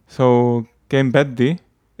 So كان بدي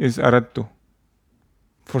is أردت.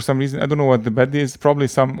 For some reason, I don't know what the بدي is. Probably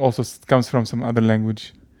some also comes from some other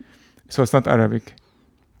language. So it's not Arabic.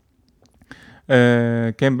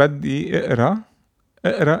 كان بدي اقرأ.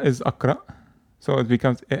 اقرأ is أقرأ. So it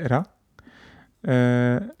becomes اقرأ.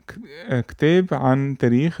 كتاب عن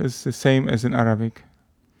تاريخ is the same as in Arabic.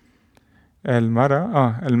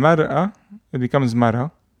 المرأة it becomes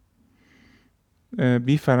مرأة.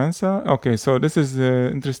 بفرنسا. Okay, so this is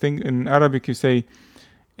interesting. In Arabic you say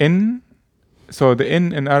in. So the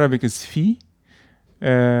in Arabic is fi,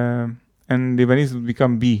 and Lebanese would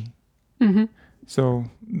become b. Mm-hmm. So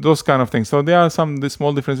those kind of things. So there are some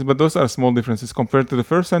small differences, but those are small differences compared to the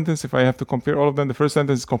first sentence. If I have to compare all of them, the first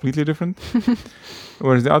sentence is completely different,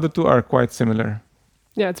 whereas the other two are quite similar.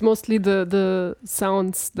 Yeah, it's mostly the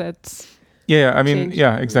sounds that. Yeah, I mean, change.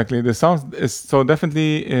 yeah, exactly. The sound is so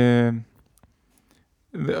definitely.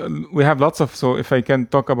 We have lots of. So if I can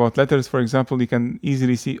talk about letters, for example, you can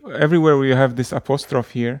easily see everywhere where you have this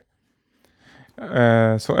apostrophe here.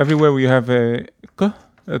 So everywhere where you have a k,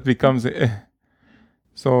 it becomes a eh.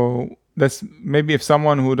 So that's maybe if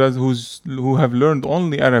someone who have learned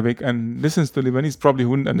only Arabic and listens to Lebanese probably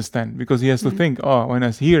wouldn't understand, because he has to think, when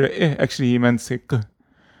I hear eh, actually he meant say k,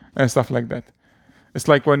 and stuff like that. It's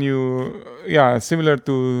like when similar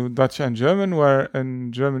to Dutch and German, where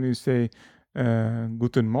in German you say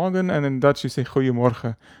Guten Morgen, and in Dutch you say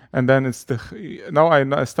Goeiemorgen, and then it's now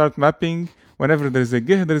I start mapping. Whenever there is a g,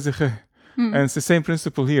 there is a g, and it's the same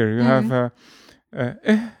principle here. You have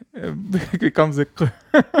becomes a k.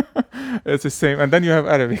 It's the same, and then you have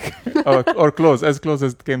Arabic or as close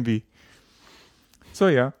as it can be. So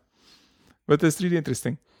yeah, but it's really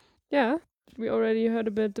interesting. Yeah, we already heard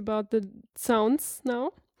a bit about the sounds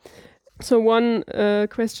now. So one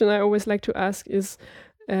question I always like to ask is,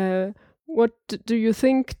 what do you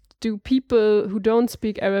think do people who don't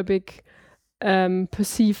speak Arabic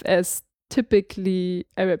perceive as typically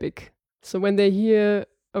Arabic? So when they hear,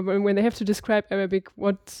 or when they have to describe Arabic,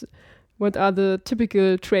 what are the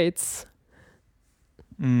typical traits?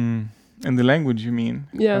 In the language, you mean?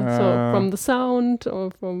 Yeah, so from the sound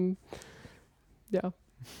or from, yeah.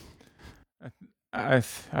 I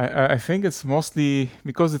think it's mostly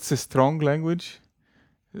because it's a strong language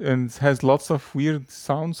and it has lots of weird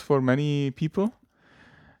sounds for many people.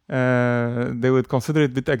 They would consider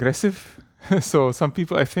it a bit aggressive. So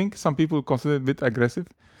I think some people consider it a bit aggressive.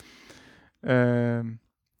 I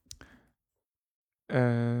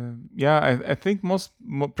think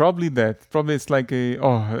probably that. Probably it's like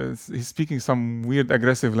he's speaking some weird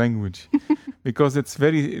aggressive language. because it's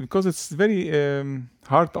very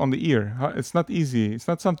hard on the ear. It's not easy. It's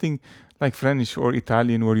not something like French or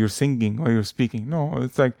Italian where you're singing or you're speaking. No,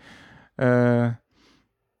 it's like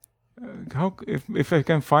if I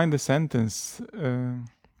can find a sentence.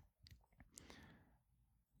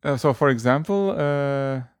 So for example,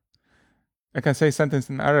 I can say a sentence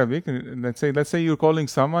in Arabic. Let's say you're calling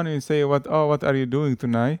someone and you say, what are you doing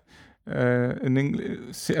tonight? In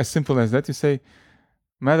English, as simple as that, you say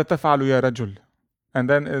ماذا تفعل يا رجل? And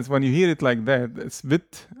then when you hear it like that, it's a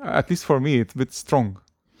bit, at least for me, it's a bit strong.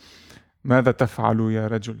 ماذا تفعل يا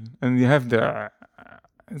رجل? And you have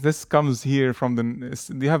this comes here from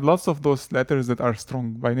you have lots of those letters that are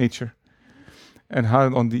strong by nature and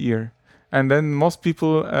hard on the ear. And then most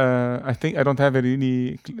people, I think I don't have a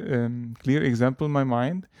really clear example in my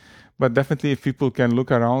mind, but definitely if people can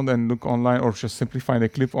look around and look online or just simply find a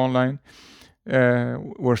clip online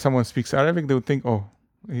where someone speaks Arabic, they would think, oh,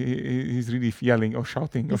 he's really yelling or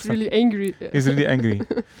shouting or He's something. really angry. He's really angry.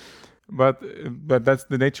 But that's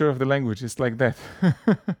the nature of the language. It's like that.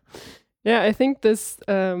 Yeah, I think this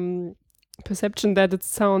perception that it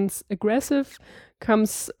sounds aggressive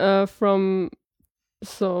comes from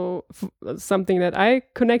something that I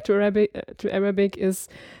connect to Arabic is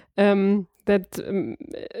that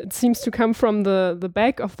it seems to come from the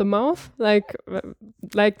back of the mouth, like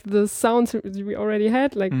the sounds we already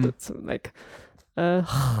had, like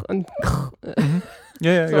and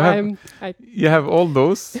Yeah, so you have all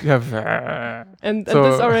those. You have and so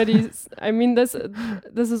this already. I mean, this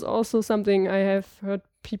is also something I have heard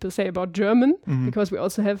people say about German because we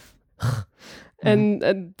also have, and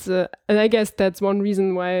I guess that's one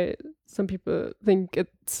reason why some people think it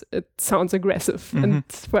sounds aggressive, and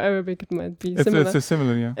for Arabic it might be similar. It's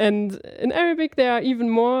similar, yeah. And in Arabic there are even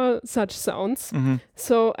more such sounds.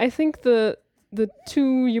 So I think the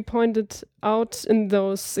two you pointed out in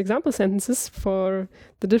those example sentences for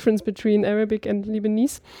the difference between Arabic and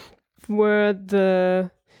Lebanese were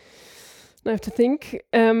I have to think.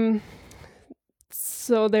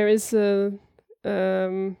 So there is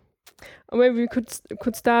maybe we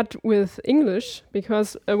could start with English,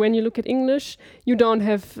 because when you look at English, you don't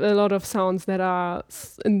have a lot of sounds that are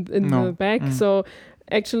in the back. So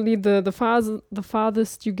actually, the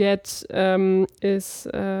farthest you get is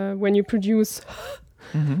when you produce.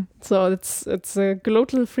 So it's a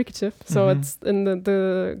glottal fricative. So it's in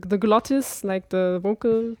the glottis, like the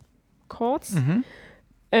vocal cords,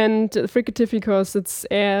 and fricative because it's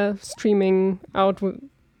air streaming out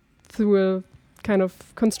through a kind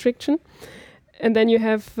of constriction. And then you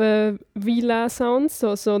have vela sounds.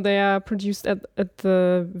 So they are produced at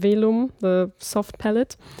the velum, the soft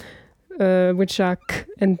palate. Which are k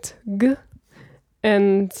and g.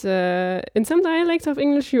 And in some dialects of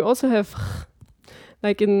English, you also have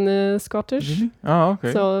like in Scottish. Really? Oh,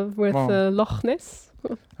 okay. So with Loch Ness,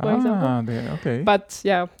 for example. Okay. But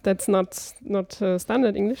yeah, that's not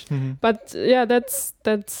standard English. But yeah, that's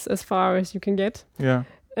as far as you can get. Yeah.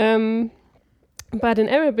 But in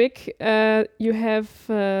Arabic, you have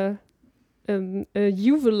a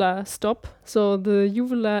uvula stop. So the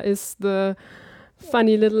uvula is the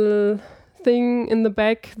funny little thing in the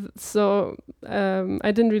back. So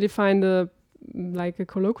I didn't really find a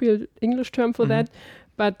colloquial English term for that.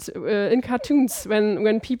 But in cartoons,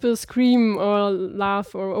 when people scream or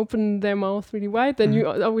laugh or open their mouth really wide, then you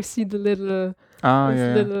always see the little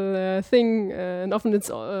thing, and often it's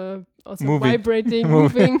also vibrating,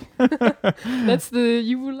 moving. That's the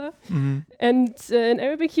uvula. And in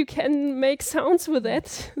Arabic, you can make sounds with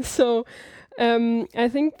that. So I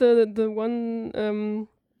think the one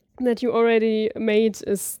that you already made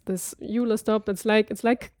is this uvula stop. It's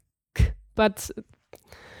like k, but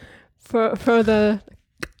further.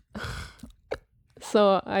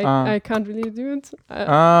 So I can't really do it.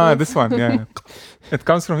 This one, yeah. It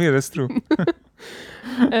comes from here, that's true.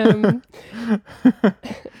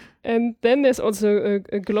 And then there's also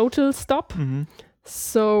a glottal stop.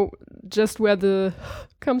 So just where the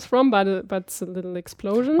comes from, but it's a little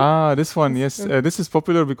explosion. This one, yes. This is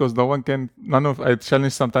popular because I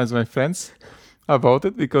challenge sometimes my friends about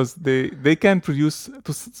it, because they can produce,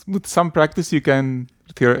 with some practice you can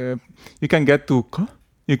get to k,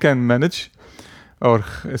 you can manage, or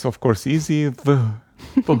it's of course easy.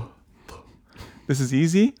 This is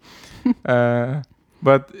easy,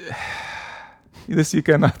 but this you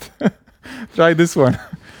cannot. Try this one.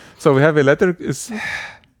 So we have a letter is,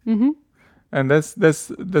 and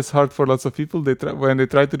that's hard for lots of people. When they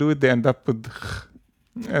try to do it, they end up with,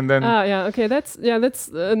 and then okay, that's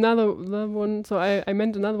another one. So I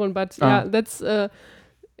meant another one, but that's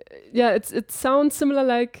it sounds similar,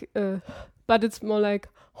 like but it's more like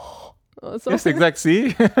yes,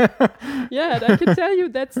 exactly. Yeah, I can tell you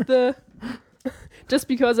that's the just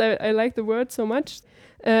because I like the word so much.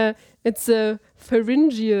 It's a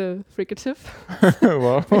pharyngeal fricative.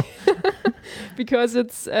 Wow. Because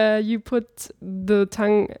it's you put the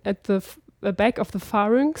tongue at the back of the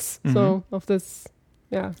pharynx, so of this.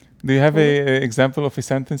 Yeah. Do you have a example of a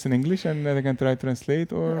sentence in English and that I can try to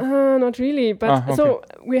translate, or? Not really, but okay. So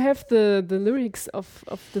we have the lyrics of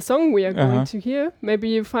the song we are going to hear. Maybe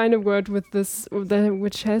you find a word with this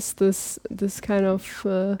which has this kind of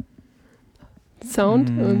sound.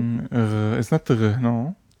 It's not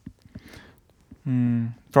no.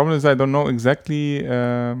 Problem is I don't know exactly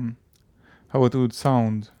how it would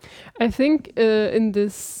sound. I think in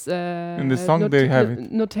this song they have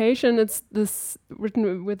it. Notation, it's this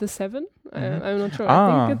written with the 7. I'm not sure.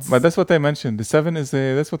 I think it's but that's what I mentioned. The 7 is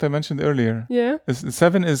that's what I mentioned earlier. yeah. The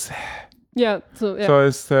 7 is Yeah. So yeah. so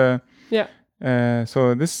it's Yeah.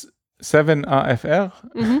 so this 7 AFR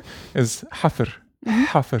Mhm. is hafr.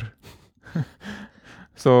 Hafr.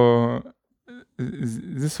 So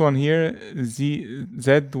this one here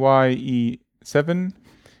ZYE7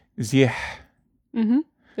 ziyah. Mhm.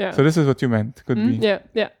 Yeah. So this is what you meant. Could be. Yeah.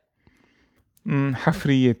 Yeah.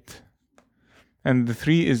 Hafriyat. And the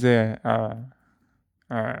 3 is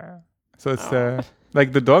so it's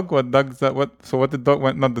like the dog. What dog's that? What? So what the dog?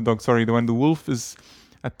 Not the dog. Sorry. When the wolf is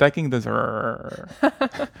attacking, the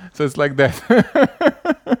so it's like that.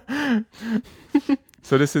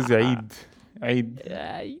 So this is Eid. Eid.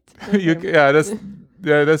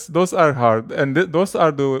 That's those are hard, and those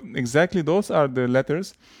are the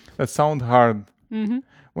letters that sound hard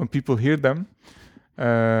when people hear them.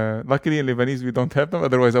 Luckily in Lebanese we don't have them,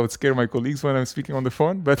 otherwise I would scare my colleagues when I'm speaking on the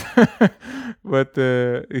phone, but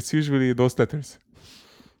it's usually those letters.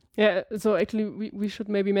 Yeah, so actually we should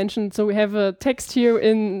maybe mention, so we have a text here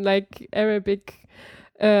in like Arabic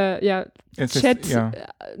chat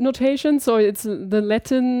notation, so it's the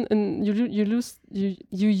Latin, and you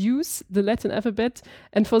use the Latin alphabet,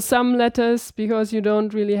 and for some letters, because you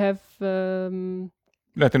don't really have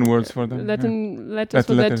Latin words for them. Latin letters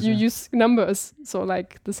for that, you use numbers, so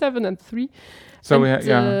like the 7 and 3. So and we have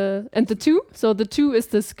and the 2. So the 2 is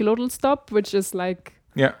this glottal stop, which is like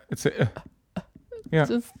it's a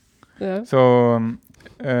just, yeah. So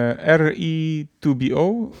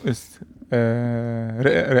RE2BO is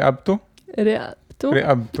reabto.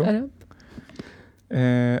 Reabto.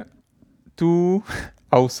 2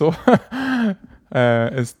 also is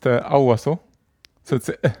the awaso. So it's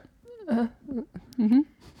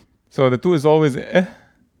so the 2 is always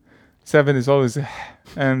 7 is always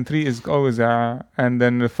and 3 is always and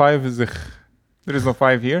then the 5 is there is no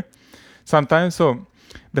 5 here. Sometimes, so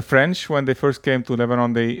the French, when they first came to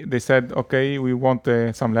Lebanon, they said, okay, we want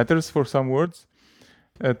some letters for some words,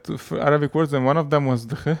 for Arabic words, and one of them was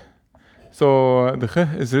the kh. So the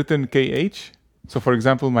kh is written KH. So for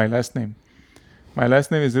example, my last name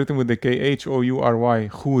is written with the KHOURY,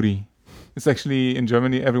 Khoury. It's actually in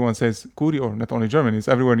Germany, everyone says Kuri, or not only Germany, it's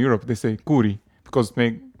everywhere in Europe, they say Kuri, because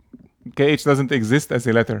KH doesn't exist as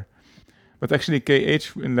a letter. But actually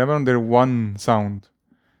KH in Lebanon, they're one sound.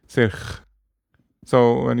 Sirch.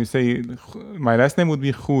 So when you say my last name would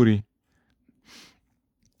be Khouri.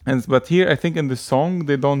 But here I think in the song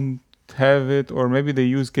they don't have it, or maybe they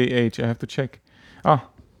use KH. I have to check.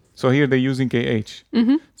 So here they're using KH.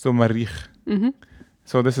 So Marikh.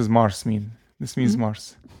 So this is Mars This means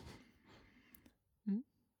Mars.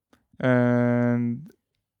 And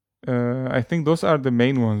I think those are the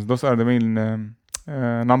main ones. Those are the main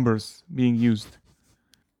numbers being used.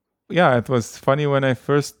 Yeah, it was funny when I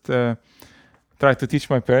first tried to teach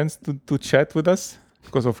my parents to chat with us,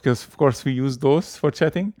 because of course we use those for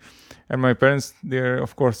chatting, and my parents, they're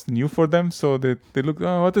of course new for them, so they look,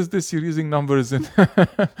 what is this, you're using numbers and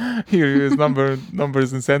here you use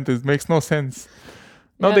numbers and sentence, makes no sense.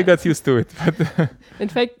 Now they got used to it. But in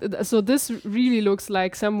fact, so this really looks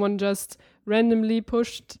like someone just randomly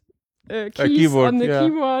pushed keys keyboard, on the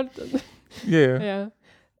keyboard. Yeah.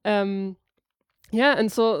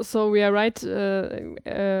 And so we are right.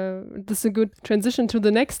 This is a good transition to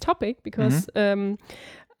the next topic, because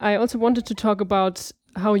I also wanted to talk about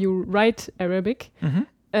how you write Arabic.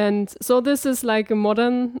 And so this is like the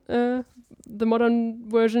modern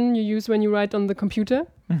version you use when you write on the computer.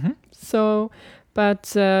 So,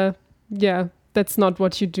 but that's not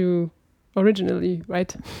what you do originally,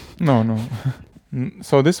 right? No.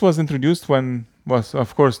 So this was introduced when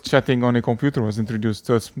of course chatting on a computer was introduced,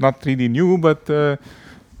 so it's not really new, but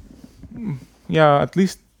at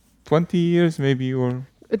least 20 years maybe, or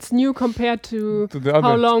it's new compared to the other,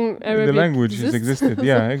 how long Arabic the language has existed.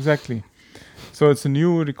 Yeah, exactly. So it's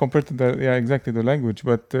new compared to the language,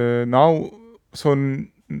 but now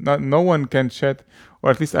no one can chat, or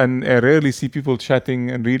at least I rarely see people chatting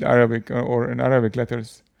and read Arabic or in Arabic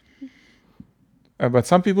letters. But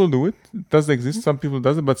some people do it. It does exist. Some people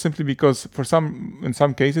doesn't, but simply because in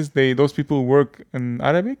some cases those people work in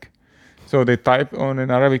Arabic, so they type on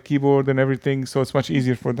an Arabic keyboard and everything, so it's much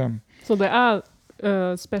easier for them. So there are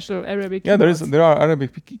special Arabic. Yeah, keyboards. there are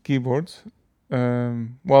Arabic keyboards.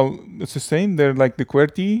 Well, it's the same. They're like the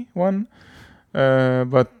QWERTY one,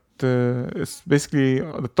 but it's basically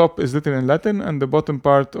the top is written in Latin, and the bottom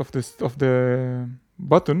part of the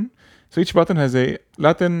button So each button has a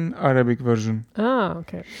Latin Arabic version. Ah,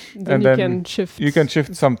 okay. Then And you then can shift. You can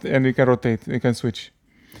shift something and you can rotate, you can switch.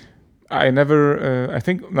 I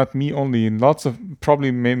think not me only, most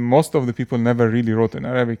of the people never really wrote in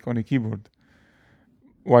Arabic on a keyboard.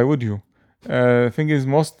 Why would you? Thing is,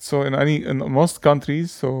 in most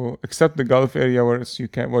countries, so except the Gulf area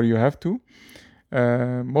where you have to,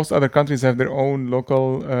 most other countries have their own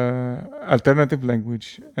local alternative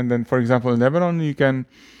language. And then, for example, in Lebanon, you can,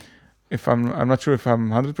 if I'm not sure if I'm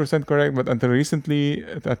 100% correct, but until recently,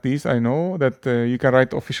 at least I know that you can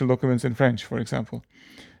write official documents in French, for example.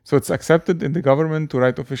 So it's accepted in the government to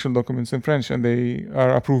write official documents in French, and they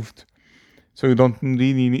are approved. So you don't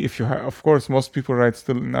really need, of course, most people write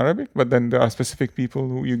still in Arabic, but then there are specific people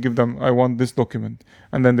who you give them, I want this document,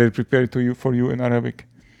 and then they prepare it for you in Arabic.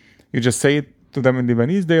 You just say it to them in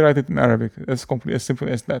Lebanese, they write it in Arabic. It's completely as simple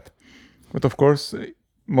as that. But of course,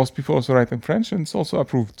 most people also write in French, and it's also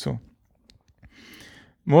approved. So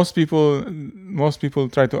most people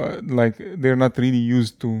try to they're not really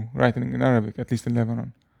used to writing in Arabic, at least in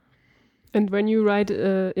Lebanon. And when you write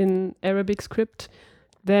in Arabic script,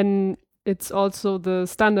 then it's also the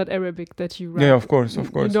standard Arabic that you write. Yeah, of course.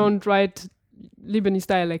 You don't write Lebanese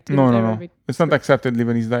dialect in No. Arabic. It's not accepted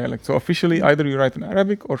Lebanese dialect. So officially, either you write in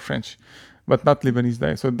Arabic or French, but not Lebanese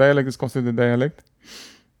dialect. So dialect is considered dialect.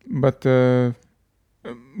 But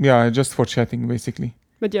just for chatting, basically.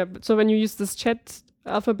 But yeah, so when you use this chat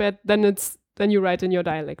alphabet, then you write in your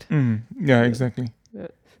dialect. Yeah, exactly.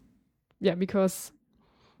 Yeah, because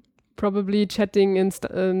probably chatting in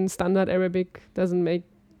standard Arabic doesn't make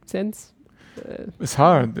sense. It's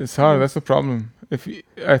hard. That's the problem.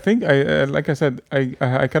 Like I said,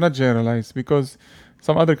 I cannot generalize because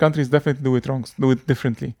some other countries definitely do it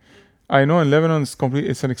differently. I know in Lebanon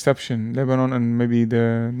it's an exception. Lebanon and maybe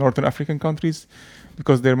the Northern African countries,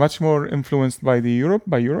 because they're much more influenced by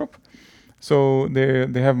Europe. So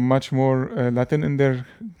they have much more Latin in their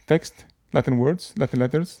text. Latin words, Latin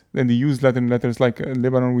letters. Then they use Latin letters like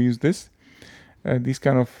Lebanon, we use these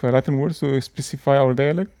kind of Latin words to specify our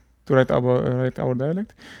dialect, to write our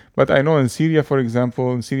dialect. But I know in Syria, for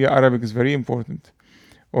example, Arabic is very important.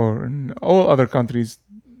 Or in all other countries,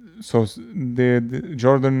 so the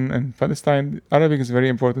Jordan and Palestine, Arabic is very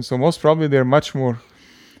important. So most probably there are much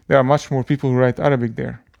more people who write Arabic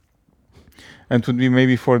there. And it would be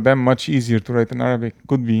maybe for them much easier to write in Arabic.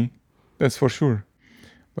 Could be, that's for sure.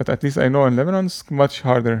 But at least I know in Lebanon it's much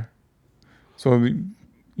harder. So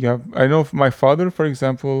I know my father, for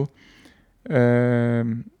example,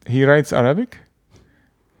 he writes Arabic.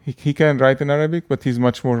 He can write in Arabic, but he's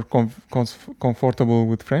much more comfortable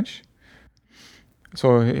with French.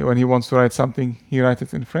 So when he wants to write something, he writes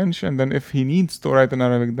it in French. And then if he needs to write in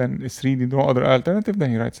Arabic, then it's really no other alternative,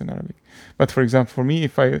 then he writes in Arabic. But for example, for me,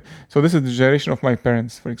 so this is the generation of my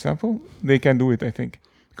parents, for example, they can do it, I think.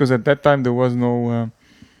 Because at that time there was no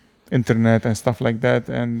internet and stuff like that,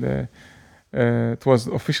 and it was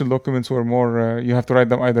official documents were more you have to write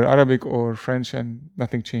them either Arabic or French, and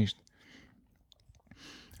nothing changed.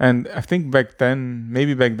 And I think back then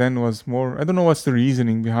was more, I don't know what's the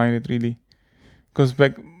reasoning behind it really, because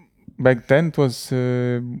back then it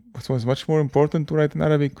was much more important to write in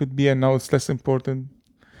Arabic, could be, and now it's less important.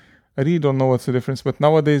 I really don't know what's the difference, but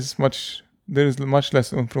nowadays there is much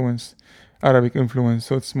less Arabic influence,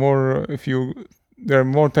 so it's more there are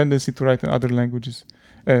more tendency to write in other languages.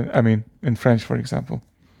 In French, for example.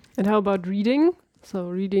 And how about reading? So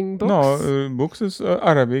reading books? No, books is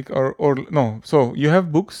Arabic or no. So you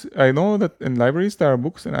have books. I know that in libraries there are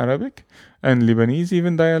books in Arabic and Lebanese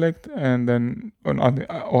even dialect, and then on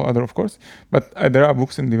other of course. But there are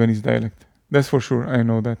books in Lebanese dialect. That's for sure. I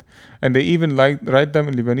know that, and they even write them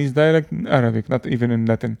in Lebanese dialect in Arabic, not even in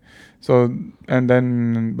Latin. So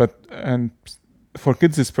and for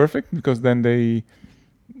kids it's perfect because then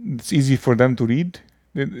it's easy for them to read.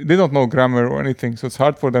 They don't know grammar or anything, so it's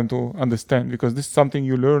hard for them to understand because this is something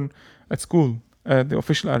you learn at school, the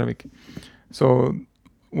official Arabic. So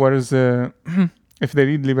whereas if they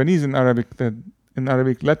read Lebanese in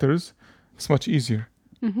Arabic letters, it's much easier.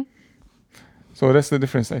 Mm-hmm. So that's the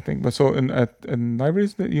difference, I think. But so in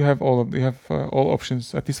libraries, you have all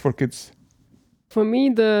options, at least for kids. For me,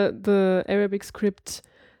 the Arabic script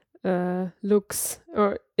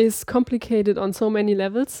is complicated on so many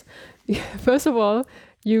levels. First of all,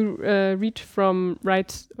 you read from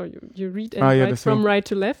right, or you read and write from right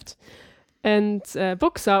to left, and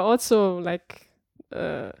books are also like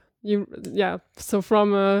So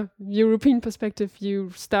from a European perspective,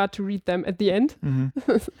 you start to read them at the end.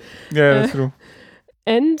 Mm-hmm. Yeah, that's true.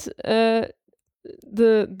 And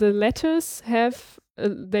the letters have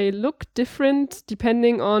they look different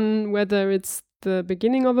depending on whether it's the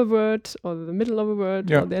beginning of a word or the middle of a word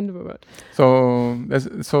Yeah. or the end of a word.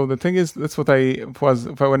 So the thing is, that's what I was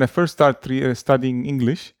when I first started studying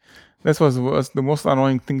English. That was the most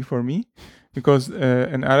annoying thing for me, because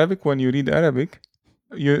in Arabic, when you read Arabic,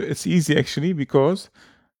 it's easy actually, because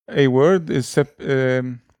a word is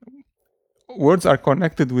words are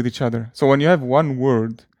connected with each other. So when you have one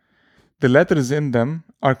word, the letters in them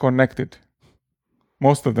are connected,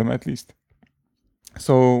 most of them at least.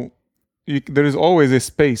 So there is always a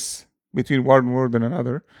space between one word and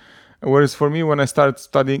another. Whereas for me, when I started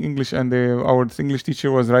studying English and our English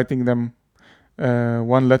teacher was writing them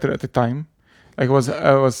one letter at a time, it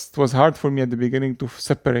was hard for me at the beginning to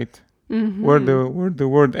separate where the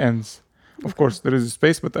word ends. Of course, there is a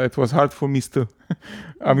space, but it was hard for me still.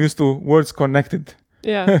 I'm used to words connected.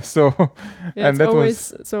 Yeah. So, Yeah, and that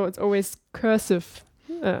was it's always cursive,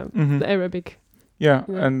 the Arabic. yeah.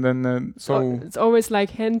 Yeah. And then It's always like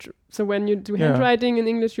so when you do Yeah. handwriting in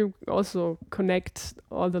English, you also connect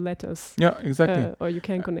all the letters. yeah, exactly. Or you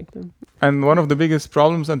can connect them. And one of the biggest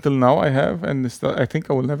problems until now I have, and I think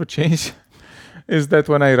I will never change, is that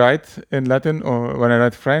when I write in Latin or when I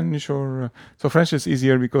write French, so French is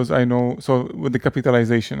easier because I know, so with the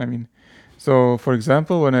capitalization, I mean. So for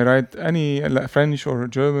example, when I write any French or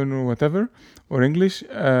German or whatever, or English,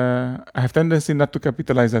 I have tendency not to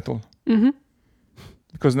capitalize at all.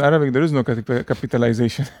 Because in Arabic there is no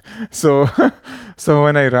capitalization. So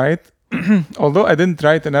when I write, although I don't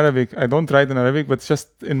write in Arabic, but it's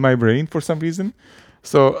just in my brain for some reason.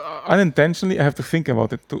 So unintentionally, I have to think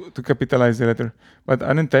about it to capitalize the letter. But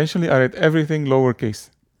unintentionally, I write everything lowercase.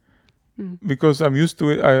 Because I'm used to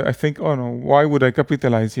it. I think, oh no, why would I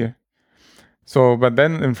capitalize here? So, but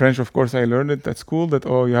then in French, of course, I learned it at school that,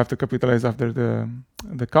 you have to capitalize after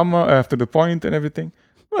the comma, after the point and everything.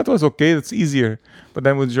 That was okay, it's easier. But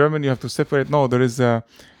then with German, you have to separate. No, there is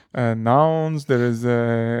nouns, there is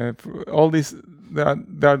all these,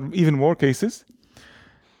 there are even more cases.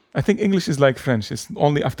 I think English is like French. It's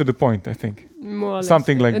only after the point, I think. More or less.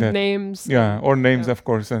 Something like And that. Names. Yeah, or names, Yeah. of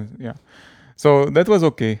course. And yeah. So that was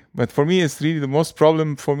okay. But for me, it's really the most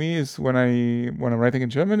problem for me is when I'm writing in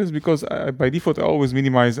German is because by default, I always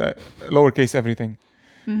minimize lowercase everything.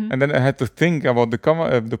 And then I had to think about the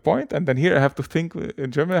comma, the point. And then here I have to think,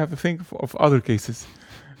 in German, I have to think of other cases.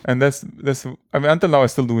 And that's, I mean, until now I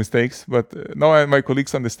still do mistakes, but now my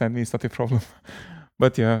colleagues understand me. It's not a problem.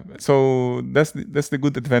 But yeah, so that's the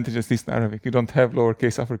good advantage, at least in Arabic. You don't have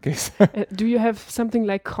lowercase, uppercase. Do you have something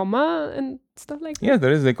like comma and stuff like that? Yeah,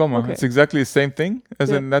 there is a comma. Okay. It's exactly the same thing as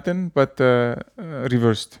Yeah. in Latin, but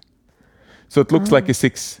reversed. So it looks like a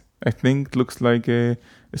 6. I think it looks like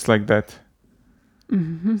it's like that.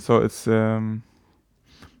 So it's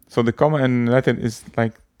so the comma in Latin is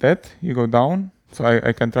like that. You go down. So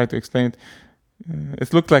I can try to explain it.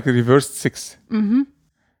 It looks like a reversed 6 in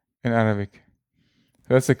Arabic.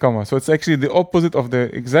 That's a comma. So it's actually the opposite of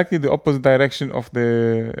exactly the opposite direction of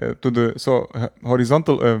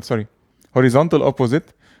horizontal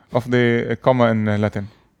opposite of the comma in Latin.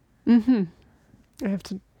 I have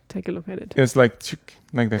to take a look at it. It's like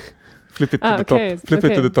that. Flip it to the okay. top. Flip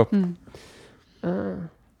it to the top. Ah,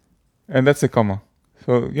 And that's a comma.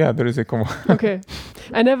 So yeah, there is a comma. okay.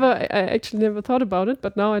 I actually never thought about it,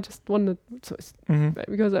 but now I just wondered. So it's,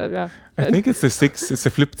 because I think it's a 6. It's a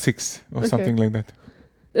flipped 6 or Okay. something like that.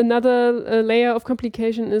 Another layer of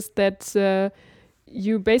complication is that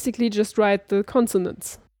you basically just write the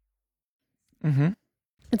consonants.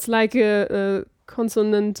 It's like a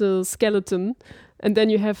consonantal skeleton, and then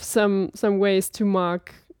you have some ways to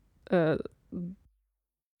mark.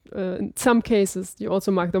 In some cases, you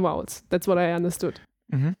also mark the vowels. That's what I understood.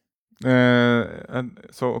 And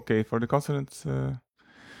so okay, for the consonants, I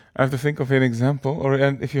have to think of an example,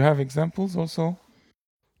 and if you have examples also.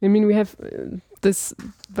 I mean, we have this,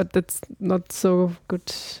 but that's not so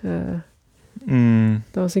good.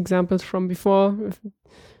 Those examples from before.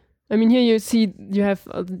 I mean, here you see you have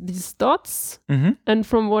these dots, and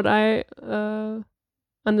from what I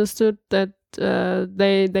understood, that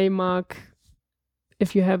they mark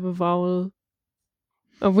if you have a vowel,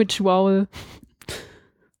 which vowel.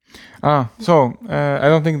 So I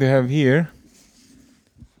don't think they have here.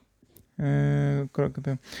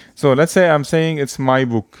 So let's say I'm saying it's my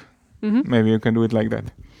book. Maybe you can do it like that.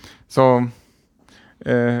 So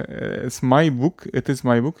it's my book. It is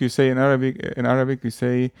my book. You say in Arabic you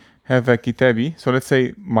say have a kitabi. So let's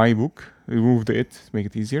say my book. Remove the it, make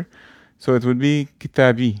it easier. So it would be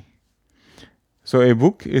kitabi. So a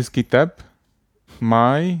book is kitab.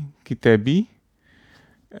 My kitabi.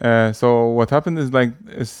 So what happened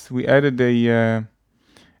is we added a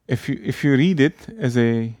if you read it as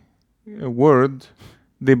a word,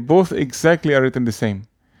 they both exactly are written the same.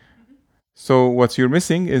 So what you're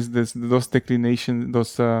missing is those declination,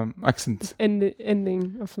 those accents,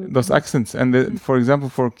 Ending of those accents. And for example,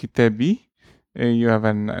 for kitabi, you have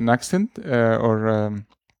an accent, or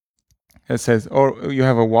it says, or you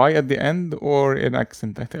have a y at the end, or an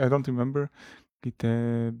accent. I don't remember.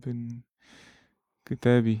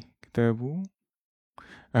 Kitabi, kitabu.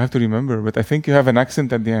 I have to remember, but I think you have an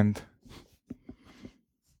accent at the end.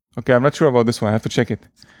 Okay, I'm not sure about this one. I have to check it.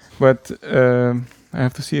 But I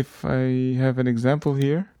have to see if I have an example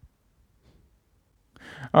here.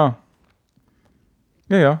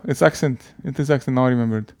 Yeah, it's accent. It is accent. Now I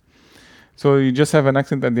remembered. So you just have an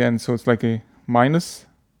accent at the end. So it's like a minus,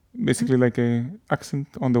 basically like a accent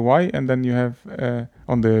on the Y, and then you have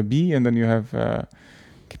on the B, and then you have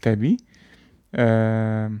kitabi.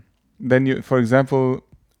 Then you, for example,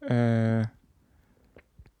 another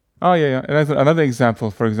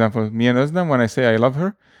example. For example, me and Özlem, when I say I love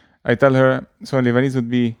her, I tell her. So in Lebanese would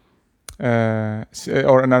be,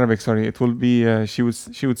 or in Arabic, sorry, it will be. She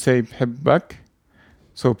would say bhibbak.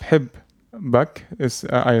 So bhibbak is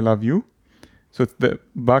I love you. So the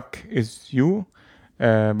bak is you,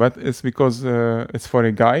 but it's because it's for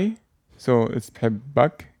a guy. So it's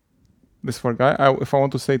bhibbak. This for a guy. If I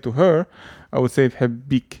want to say to her, I would say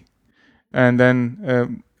bhibbik, and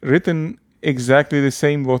then written exactly the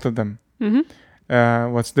same, both of them.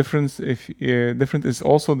 What's different is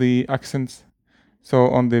also the accents. So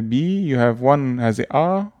on the B, you have one has a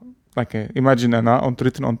A, like imagine an A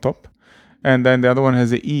written on top, and then the other one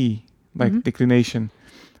has a E, like declination.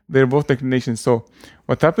 They're both declinations. So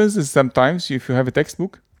what happens is sometimes if you have a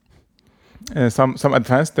textbook, some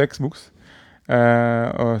advanced textbooks,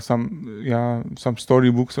 or some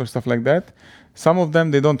storybooks or stuff like that, some of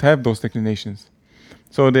them they don't have those declinations.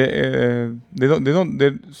 So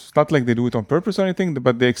it's not like they do it on purpose or anything,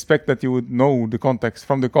 but they expect that you would know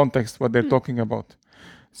from the context what they're talking about.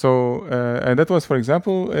 So and that was, for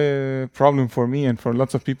example, a problem for me and for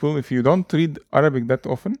lots of people. If you don't read Arabic that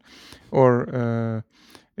often, or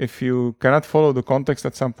if you cannot follow the context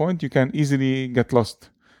at some point, you can easily get lost,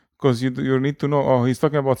 because you need to know, he's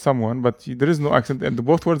talking about someone, but there is no accent, and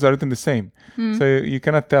both words are written the same. So you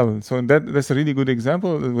cannot tell. So that's a really good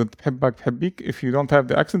example with bhibbak, bhibbik. If you don't have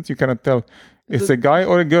the accent, you cannot tell it's a guy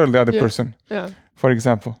or a girl, the other person, for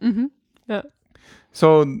example.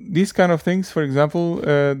 So these kind of things, for example,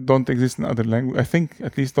 don't exist in other languages. I think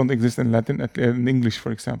at least don't exist in Latin, in English,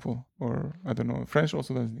 for example, or I don't know, French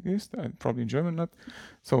also doesn't exist. Probably in German not.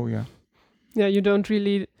 So yeah. Yeah, you don't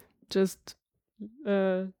really just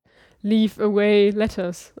leave away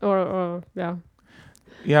letters, or yeah.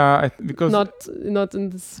 Yeah, because not in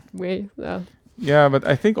this way. Yeah, but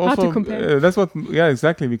I think hard also to compare. that's what. Yeah,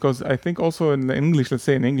 exactly. Because I think also in English, let's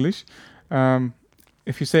say in English,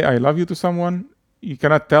 if you say I love you to someone, you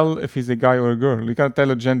cannot tell if he's a guy or a girl. You cannot tell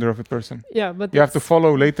the gender of a person. Yeah, but you have to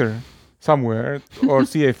follow later somewhere or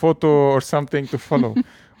see a photo or something to follow.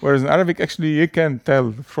 Whereas in Arabic, actually, you can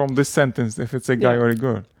tell from this sentence if it's a guy or a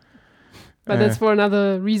girl. But that's for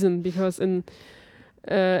another reason, because in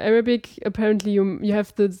Arabic, apparently you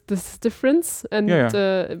have this difference, and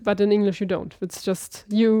but in English you don't. It's just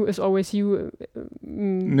you is always you.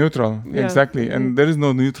 Neutral, exactly. And there is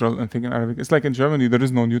no neutral, I think, in Arabic. It's like in Germany, there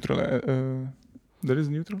is no neutral. There is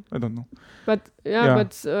neutral? I don't know. But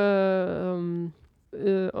also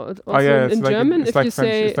in like German, if like you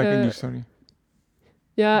French, say it's like English, sorry.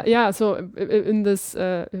 Yeah. So in this,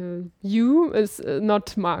 you is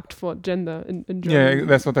not marked for gender in German. Yeah,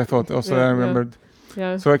 that's what I thought. Also, I remembered.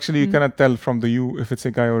 Yeah. So actually, you cannot tell from the you if it's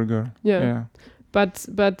a guy or a girl. Yeah. But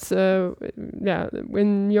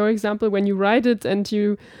when your example, when you write it and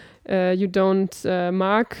you don't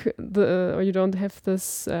mark or you don't have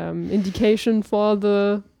this indication for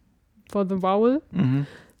the vowel.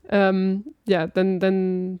 Then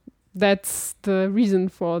that's the reason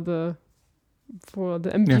for the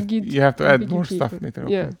ambiguity. You have to add more stuff later.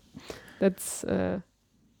 Okay. Yeah, that's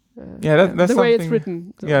that's the way it's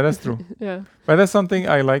written. So. Yeah, that's true. Yeah, but that's something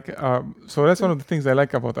I like. So that's one of the things I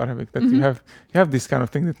like about Arabic, that you have this kind of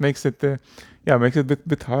thing that makes it makes it a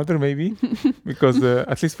bit harder maybe, because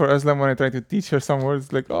at least for Özlem, when I try to teach her some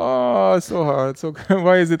words, like it's so hard. So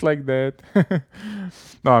why is it like that?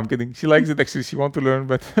 No, I'm kidding. She likes it actually. She wants to learn,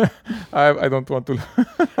 but I don't want to.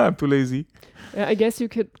 I'm too lazy. I guess you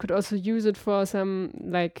could also use it for some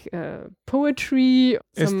like poetry.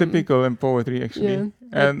 It's typical in poetry actually,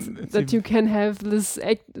 and that you can have this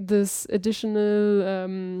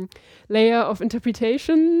additional layer of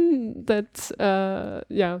interpretation that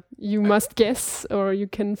you must guess, or you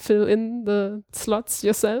can fill in the slots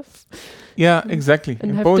yourself. Yeah, exactly.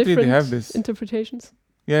 And in have poetry, they different have this interpretations.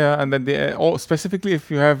 Yeah, and then specifically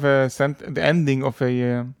if you have the ending of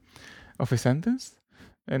a sentence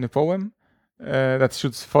in a poem that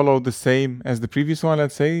should follow the same as the previous one.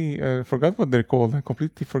 Let's say, forgot what they're called. I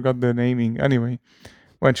completely forgot the naming. Anyway,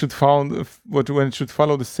 when it should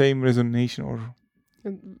follow the same resonation or.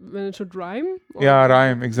 When it should rhyme? Yeah,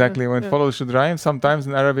 rhyme, exactly. When it yeah. should rhyme. Sometimes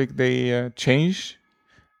in Arabic they change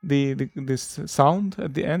this sound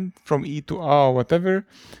at the end from E to A or whatever,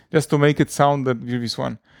 just to make it sound the previous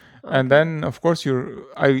one. Okay. And then, of course,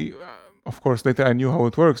 later I knew how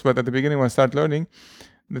it works, but at the beginning when I started learning,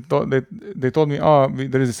 they told me,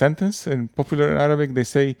 there is a sentence in popular Arabic. They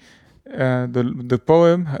say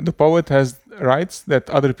the poet has rights that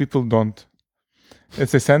other people don't.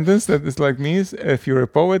 It's a sentence that is like means if you're a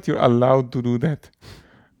poet, you're allowed to do that.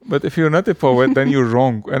 But if you're not a poet, then you're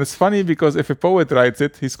wrong. And it's funny because if a poet writes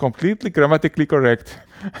it, he's completely grammatically correct.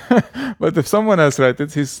 But if someone else writes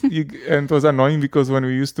it, and it was annoying because when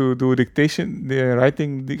we used to do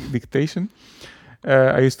writing dictation,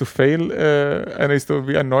 I used to fail and I used to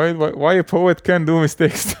be annoyed why a poet can do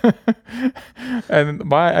mistakes and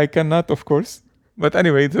why I cannot, of course. But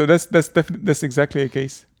anyway, so that's exactly a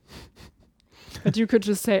case. But you could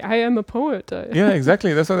just say, I am a poet. Yeah,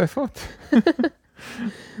 exactly. That's what I thought.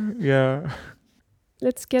 Yeah.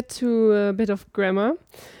 Let's get to a bit of grammar.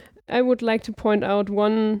 I would like to point out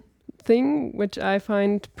one thing which I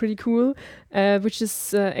find pretty cool, which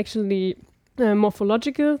is actually a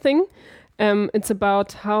morphological thing. It's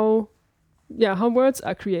about how words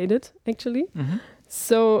are created, actually. Mm-hmm.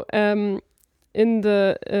 So in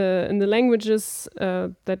the languages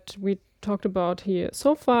that we talked about here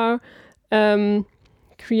so far,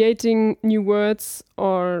 creating new words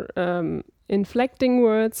or inflecting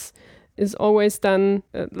words is always done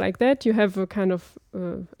like that. You have a kind of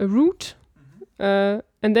a root, and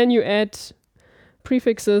then you add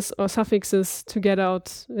prefixes or suffixes to get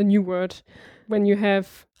out a new word. When you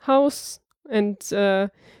have house and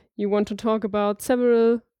you want to talk about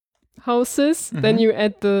several houses, then you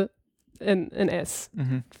add an S,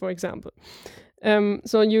 for example.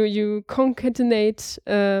 So you concatenate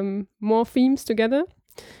morphemes together.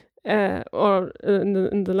 Or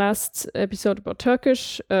in the last episode about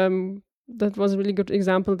Turkish, that was a really good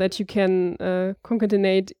example that you can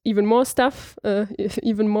concatenate even more stuff,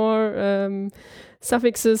 even more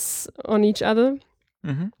suffixes on each other.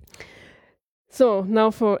 Mm-hmm. So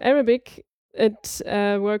now for Arabic, it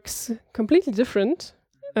works completely different.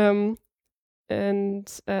 And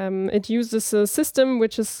it uses a system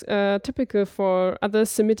which is typical for other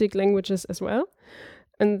Semitic languages as well.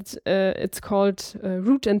 And it's called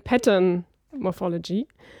root and pattern morphology.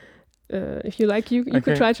 If you like, you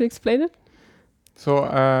could try to explain it. So,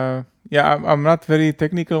 I'm not very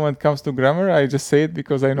technical when it comes to grammar. I just say it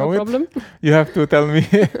because I know no problem. You have to tell me.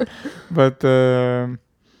 But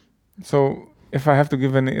so if I have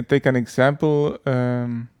to take an example,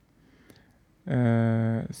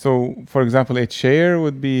 so for example, a chair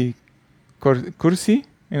would be kursi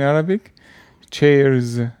in Arabic.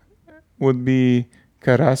 Chairs would be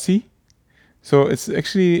karasi. So it's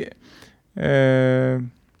actually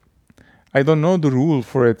I don't know the rule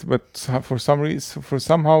for it, but for some reason,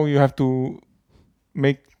 somehow you have to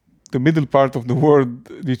make the middle part of the word.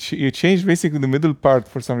 You change basically the middle part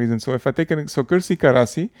for some reason. So if I take kursi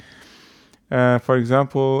karasi, for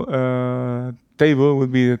example, table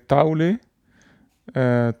would be tawle,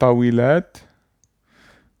 tawilat.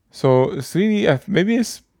 So it's really I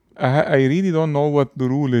really don't know what the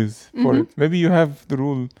rule is for it. Maybe you have the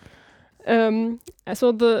rule.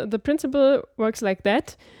 So the principle works like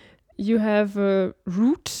that. You have a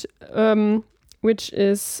root, which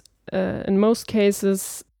is in most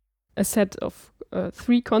cases a set of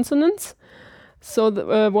 3 consonants. So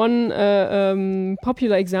the one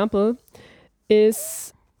popular example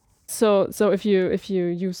is so if you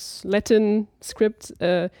use Latin script,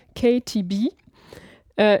 KTB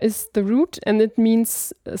is the root, and it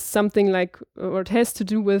means something like, or it has to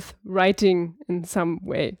do with writing in some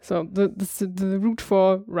way. So the root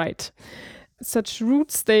for write. Such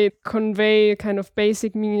roots, they convey a kind of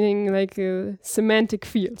basic meaning, like a semantic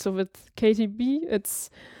field. So with KTB,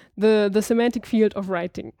 it's the semantic field of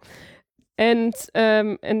writing. And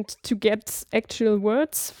to get actual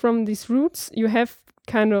words from these roots, you have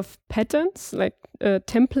kind of patterns, like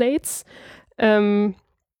templates,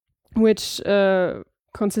 which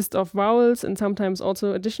consist of vowels and sometimes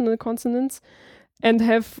also additional consonants, and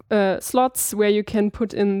have slots where you can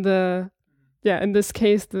put in in this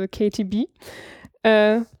case, the KTB.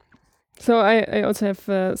 So I also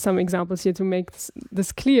have some examples here to make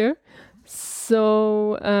this clear.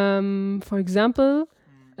 So, for example,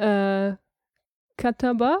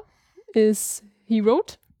 kataba is he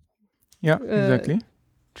wrote. Yeah, exactly.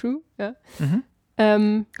 True. Yeah.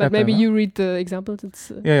 Mm-hmm. But maybe Kataba. you read the examples.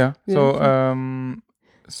 It's Yeah. Yeah, So okay.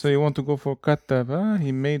 so you want to go for kataba?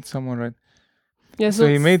 He made someone right. yeah. So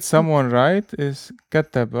he it's- made someone right is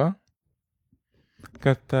kataba.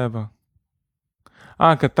 Kataba.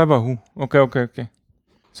 Katabahu. Okay.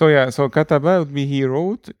 So yeah, so kataba would be he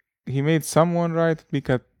wrote. He made someone right would be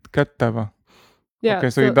kataba. Yeah. Okay,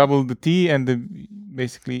 so you double the T and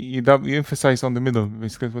basically you emphasize on the middle.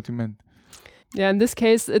 Basically, that's what you meant. Yeah. In this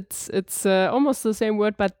case, it's almost the same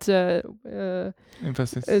word, but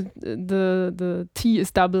Emphasis. the T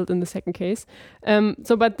is doubled in the second case.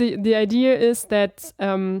 But the idea is that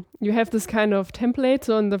you have this kind of template.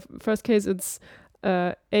 So in the first case, it's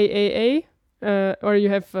AAA, or you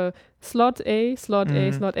have slot A, slot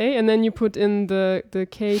A, slot A, and then you put in the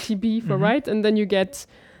KTB for right, and then you get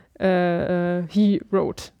he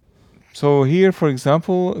wrote. So here, for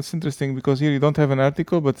example, it's interesting because here you don't have an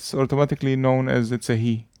article, but it's automatically known as it's a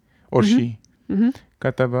he or she.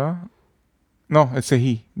 Kataba. No, it's a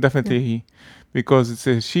he. Definitely a he. Because it's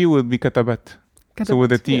a she would be katabat. So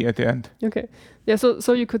with a T at the end. Okay. Yeah,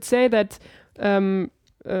 so you could say that there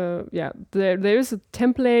is a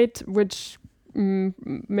template which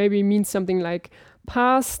maybe means something like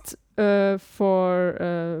past for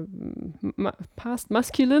past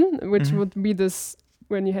masculine, which would be this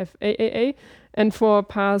when you have AAA, and for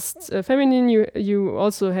past feminine you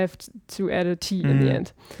also have to add a T in the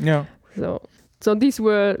end. Yeah. So these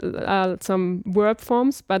were some verb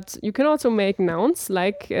forms, but you can also make nouns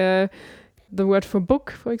like the word for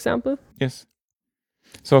book, for example. Yes.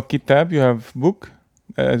 So kitab, you have book,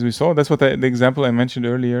 as we saw. That's what the example I mentioned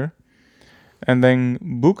earlier. And then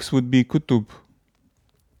books would be kutub.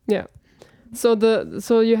 Yeah.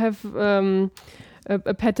 So you have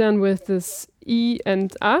a pattern with this E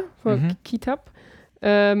and A for kitab,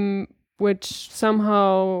 which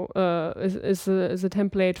somehow is a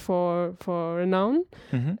template for a noun.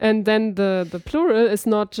 And then the plural is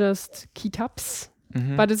not just kitabs,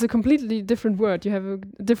 but it's a completely different word. You have a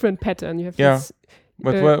different pattern. You have this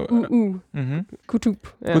kutub.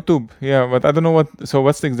 Yeah. Kutub, yeah, but I don't know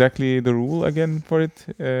what's exactly the rule again for it?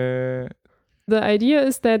 The idea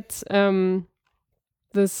is that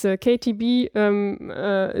this KTB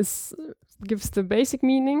gives the basic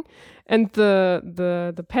meaning, and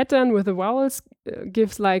the pattern with the vowels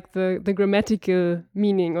gives like the grammatical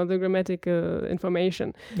meaning or the grammatical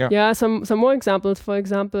information. Yeah. Some more examples. For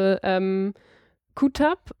example,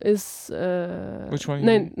 kutab is which one?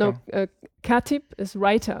 Katib is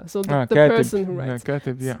writer, so the katib, person who writes.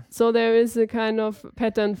 Katib, yeah. So there is a kind of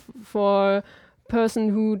pattern for person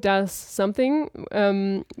who does something.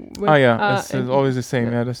 It's always the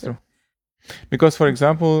same. Yeah, that's true. Because, for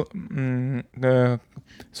example,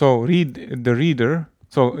 so read the reader.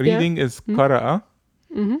 So reading is qara'a.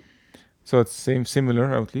 So it's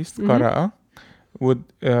similar at least. Qara'a would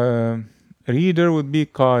reader would be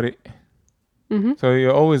qari. So you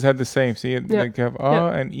always had the same. See, like you have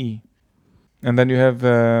A and E, and then you have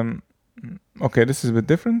okay, this is a bit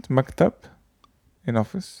different. Maktab in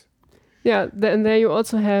office. Yeah, and there you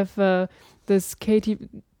also have this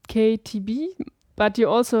KTB, but you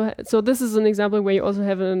also so this is an example where you also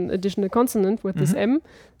have an additional consonant with this M.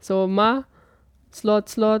 So ma, slot,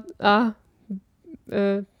 slot, slot.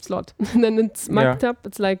 And then it's maktab.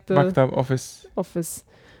 It's like the maktab office.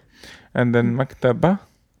 And then maktaba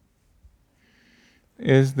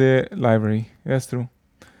is the library. That's true.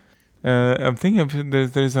 I'm thinking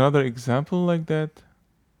if there's another example like that.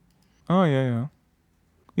 Oh yeah.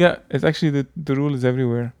 Yeah, it's actually the rule is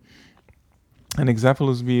everywhere. An example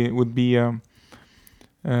would be a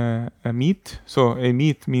meat. So a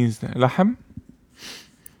meat means lahm,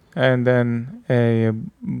 and then a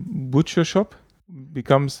butcher shop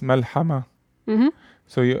becomes malhama.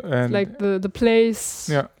 So you and like the place.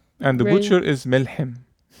 Yeah, and the butcher is melhim.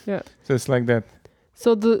 Yeah. So it's like that.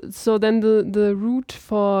 So then the root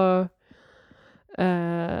for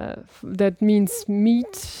that means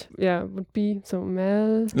meat, would be so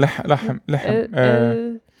mel. Lahm.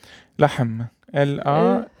 Lahm.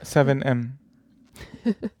 LA 7M.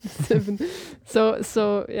 7.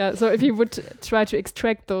 So if you would try to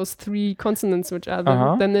extract those three consonants which are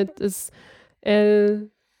there, then it is L,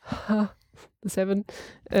 the 7,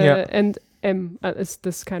 and M is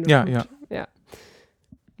this kind of root. Yeah.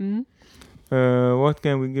 What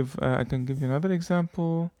can we give? I can give you another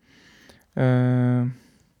example.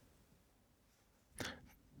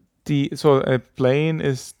 So a plane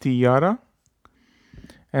is tiara,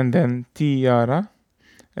 and then tiara,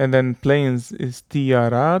 and then planes is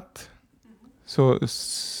tiarat. So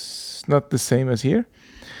it's not the same as here.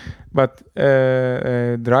 But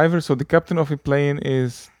driver, so the captain of a plane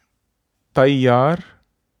is tayyar.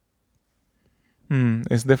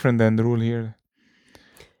 It's different than the rule here.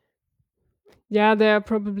 Yeah, there are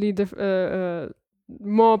probably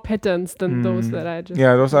more patterns than those that I just.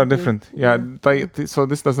 Yeah, those are gave. different. Yeah, so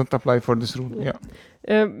this doesn't apply for this rule. Yeah.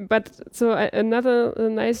 But so another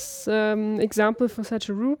nice example for such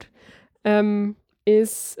a root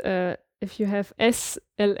is if you have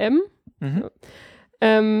SLM.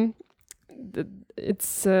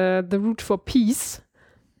 It's the root for peace.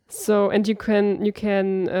 So and you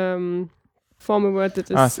can form a word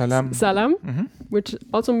that is salam, which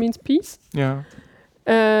also means peace. Yeah.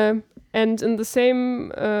 And in the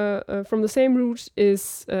same from the same root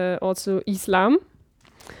is also Islam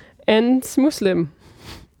and Muslim.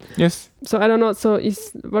 Yes. So I don't know. So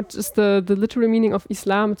what is the literal meaning of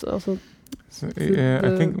Islam? It's also. So,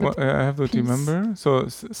 I think I have to remember. So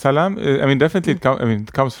salam. I mean, definitely it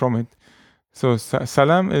comes from it. So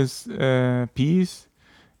salam is peace.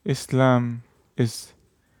 Islam is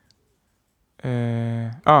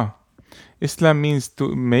Islam means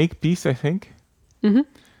to make peace, I think.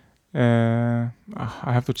 I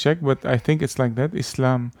have to check, but I think it's like that.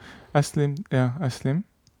 Islam, Aslim,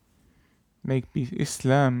 make peace.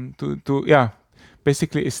 Islam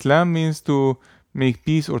basically Islam means to make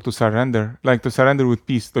peace or to surrender, like to surrender with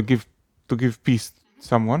peace, to give peace to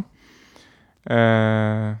someone.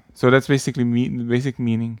 So that's basically basic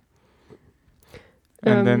meaning.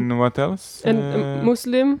 And then what else? And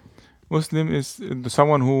Muslim. Muslim is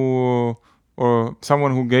someone who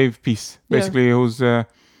gave peace. Basically,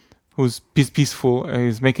 who's peaceful.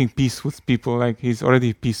 Is making peace with people. Like he's already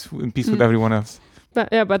in peace with everyone else.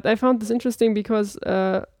 But I found this interesting because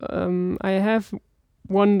I have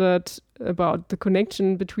wondered about the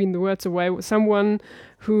connection between the words. So why someone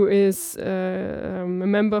who is a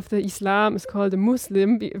member of the Islam is called a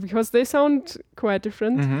Muslim, because they sound quite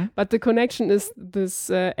different, but the connection is this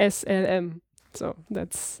SLM. So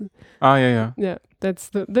that's that's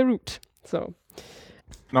the root. So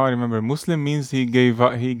now I remember. Muslim means he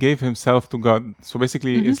gave himself to God. So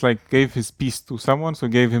basically, it's like gave his peace to someone. So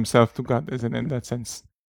gave himself to God, isn't it, in that sense?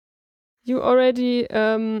 You already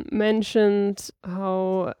mentioned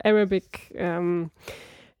how Arabic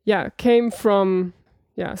came from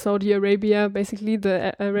Saudi Arabia, basically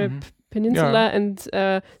the Arab Peninsula, and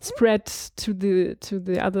spread to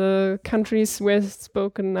the other countries where it's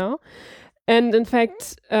spoken now. And in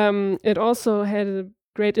fact, it also had a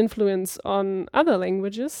great influence on other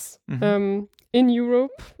languages in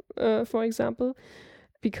Europe, for example,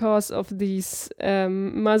 because of these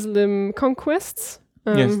Muslim conquests.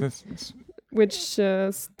 Yes, which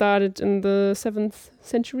started in the 7th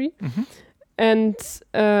century, and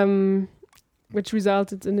which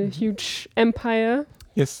resulted in a huge empire.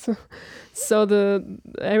 Yes. So the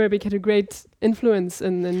Arabic had a great influence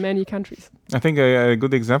in many countries. I think a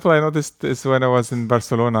good example I noticed is when I was in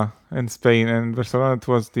Barcelona, in Spain. And Barcelona, it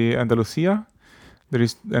was the Andalusia.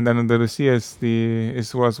 And then Andalusia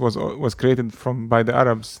was created by the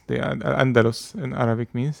Arabs. The Andalus in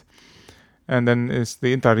Arabic means. And then it's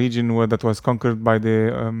the entire region that was conquered by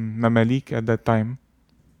the Mamalik at that time,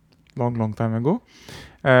 long time ago.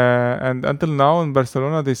 And until now in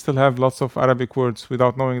Barcelona, they still have lots of Arabic words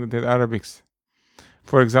without knowing that they're Arabics.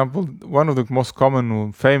 For example, one of the most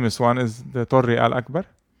common, famous one is the Torre Al-Akbar.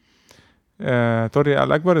 Torre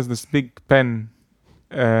Al-Akbar is this big pen,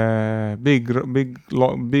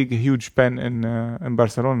 huge pen in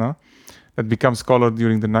Barcelona that becomes colored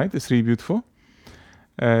during the night. It's really beautiful.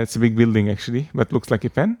 It's a big building actually, but looks like a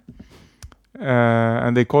pen.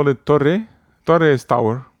 And they call it Torre. Torre is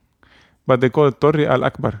tower, but they call it Torre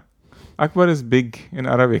Al-Akbar. Akbar is big in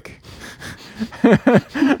Arabic.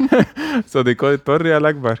 So they call it Torre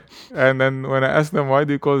Al-Akbar. And then when I ask them, why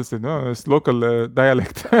do you call this? They say, no, it's local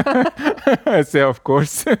dialect. I say, of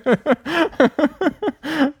course.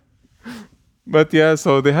 But yeah,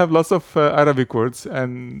 so they have lots of Arabic words,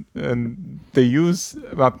 and they use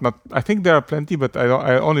not. I think there are plenty, but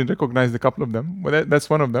I only recognize a couple of them. But that's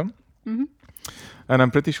one of them, and I'm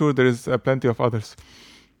pretty sure there is plenty of others.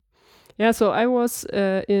 Yeah, so I was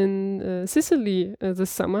in Sicily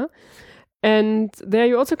this summer, and there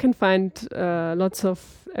you also can find lots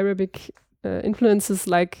of Arabic influences.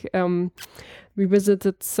 Like we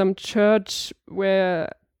visited some church where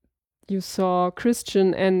you saw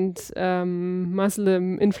Christian and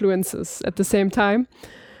Muslim influences at the same time.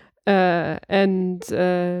 And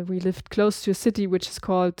we lived close to a city which is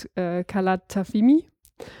called Calatafimi,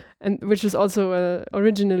 and which is also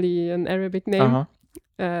originally an Arabic name,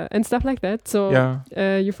 and stuff like that. So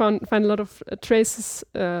you find a lot of traces.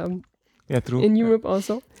 Yeah, true. in Europe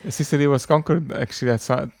also. Sicily was conquered actually.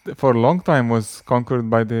 For a long time was conquered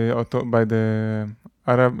by the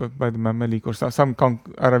Mamalik or some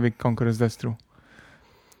Arabic conquerors. That's true.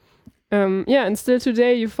 And still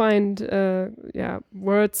today you find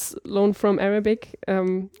words loaned from Arabic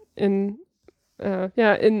in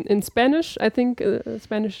Spanish. I think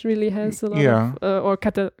Spanish really has a lot of or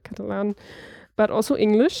Catalan, but also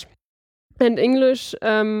English. And English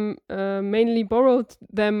mainly borrowed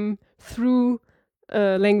them through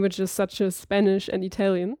languages such as Spanish and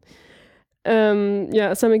Italian.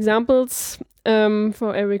 Some examples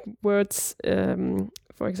for Arabic words,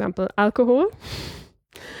 for example, alcohol.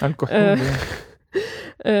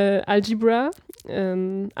 Algebra,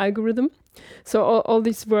 algorithm. So all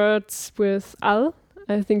these words with al,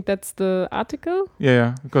 I think that's the article.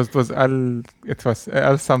 Yeah, because it was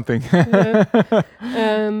al something.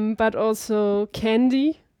 But also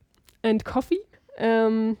candy and coffee.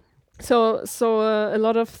 So a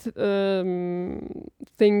lot of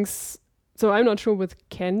things. So I'm not sure with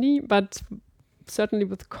candy, but certainly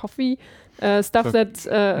with coffee, stuff that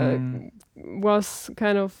was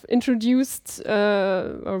kind of introduced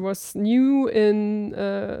or was new in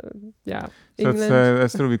England.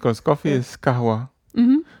 That's true, because coffee is kahwa,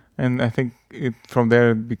 and I think from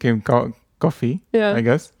there it became coffee. Yeah, I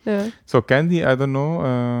guess. Yeah. So candy, I don't know.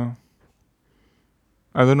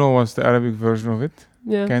 I don't know what's the Arabic version of it.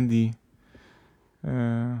 Yeah. Candy.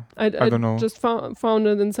 I don't know. Just found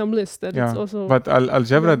it in some list that it's also. But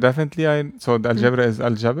algebra definitely. So the algebra is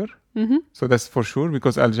al-jabr. So that's for sure,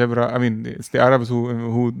 because algebra. I mean, it's the Arabs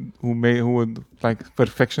who would like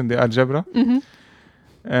perfection the algebra.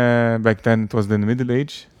 Back then it was in the Middle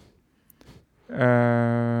Age.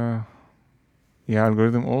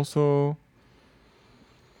 Algorithm also.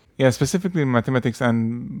 Yeah, specifically in mathematics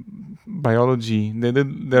and biology,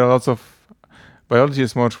 there are lots of. Biology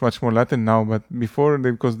is much more Latin now, but before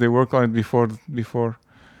because they worked on it before.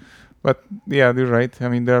 But yeah, you're right. I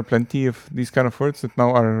mean, there are plenty of these kind of words that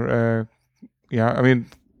now are. I mean,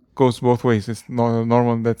 goes both ways. It's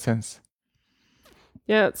normal in that sense.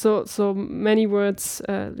 Yeah. So many words.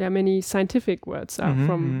 Many scientific words are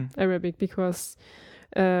from Arabic, because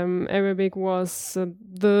Arabic was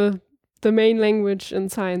the main language in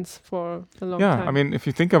science for a long time. Yeah, I mean, if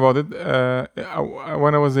you think about it,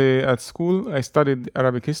 when I was at school, I studied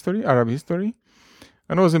Arab history,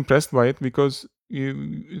 and I was impressed by it, because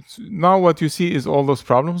now what you see is all those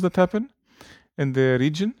problems that happen in the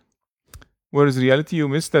region, whereas reality you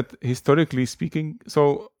miss that historically speaking.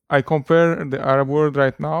 So I compare the Arab world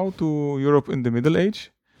right now to Europe in the Middle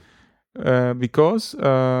Age, because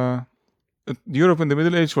Europe in the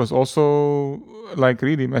Middle Age was also like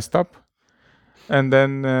really messed up. And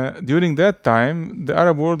then during that time, the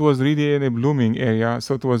Arab world was really in a blooming area.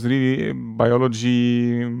 So it was really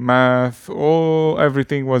biology, math,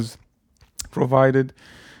 everything was provided.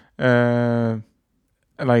 Wine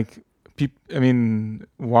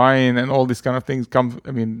and all these kind of things come.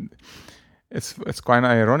 I mean, it's quite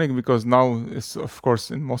ironic, because now it's of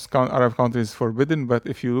course in most Arab countries forbidden. But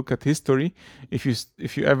if you look at history, if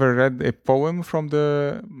you ever read a poem from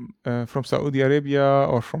Saudi Arabia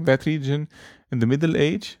or from that region in the Middle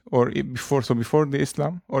Age or before the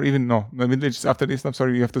Islam, or even the Middle Age is after the Islam.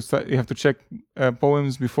 Sorry, you have to check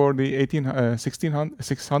poems before the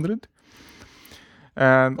 600,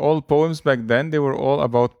 and all poems back then, they were all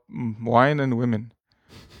about wine and women.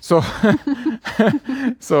 So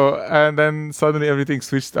and then suddenly everything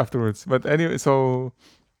switched afterwards. But anyway,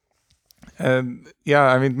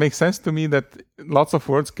 it makes sense to me that lots of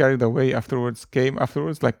words came afterwards,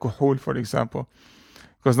 like kuhul, for example.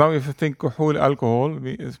 Because now if you think kuhul, alcohol,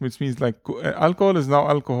 which means like alcohol is now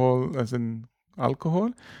alcohol as in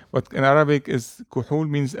alcohol, but in Arabic is kuhul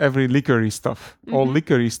means every liquory stuff. All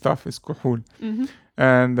liquory stuff is kuhul.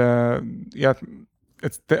 And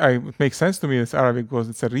it makes sense to me as Arabic, because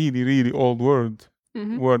it's a really, really old word.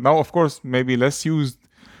 Now, of course, maybe less used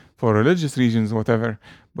for religious reasons, whatever.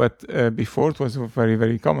 But before it was very,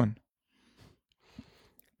 very common.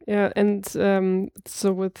 Yeah, and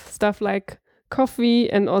so with stuff like coffee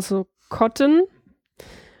and also cotton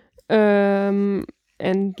and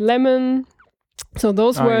lemon. So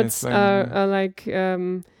those words are like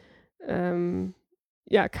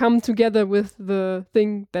come together with the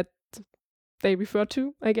thing that they refer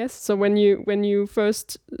to, I guess. So when you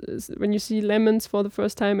see lemons for the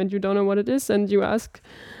first time and you don't know what it is, and you ask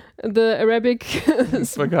the Arabic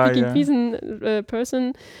speaking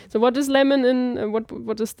person, so what is lemon in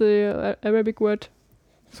what is the Arabic word?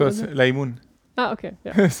 So it's laymun. Okay,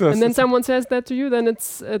 yeah. And then someone says that to you, then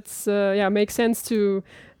it's makes sense to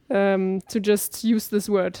to just use this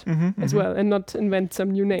word as well and not invent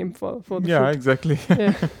some new name for the Yeah, food. exactly.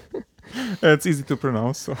 Yeah. It's easy to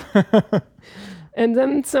pronounce. So. And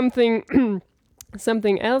then something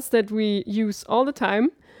else that we use all the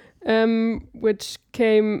time, which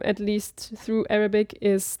came at least through Arabic,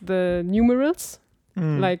 is the numerals,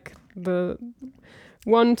 like the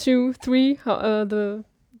 1, 2, 3, the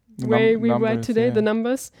way we write today, the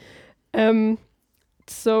numbers.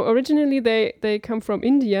 So originally they come from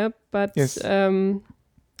India, but Yes.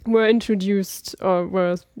 were introduced or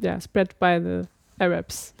were spread by the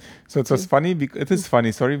Arabs. So it was funny. It is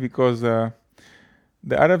funny, sorry, because the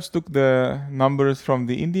Arabs took the numbers from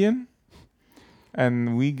the Indian,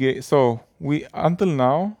 and we until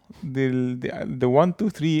now the 1, 2,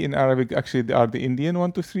 3 in Arabic actually they are the Indian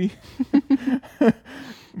 1, 2, 3,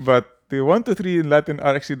 but the 1, 2, 3 in Latin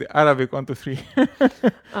are actually the Arabic 1, 2, 3.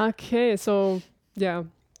 Okay, so yeah.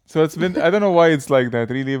 So it's been, I don't know why it's like that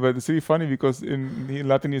really, but it's really funny because in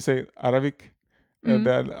Latin you say Arabic.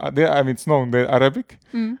 It's known, they're Arabic.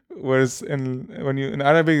 Whereas in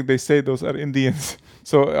Arabic they say those are Indians.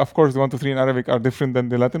 So of course the 1, 2, 3 in Arabic are different than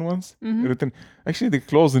the Latin ones. Written actually they're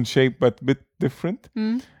close in shape but a bit different.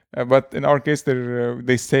 But in our case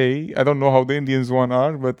they say, I don't know how the Indians one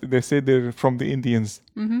are, but they say they're from the Indians.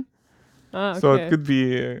 Okay. So it could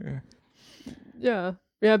be yeah,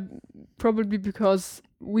 probably because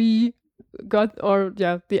we got, or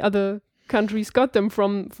the other countries got them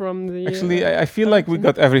from the. Actually, I feel like we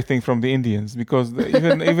got everything from the Indians, because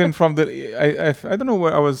even from the I don't know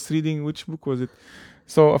where I was reading, which book was it?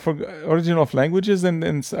 So for Origin of Languages, and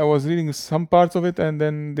I was reading some parts of it, and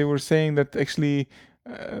then they were saying that actually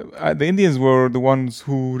the Indians were the ones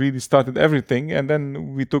who really started everything, and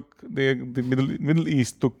then we took the Middle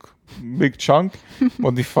East took big chunk,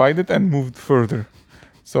 modified it, and moved further.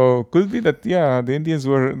 So could be that the Indians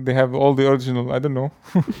they have all the original. I don't know.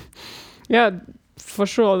 Yeah, for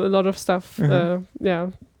sure, a lot of stuff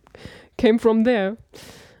came from there.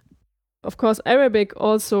 Of course, Arabic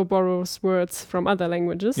also borrows words from other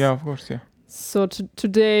languages. Yeah, of course, yeah. So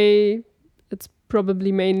today it's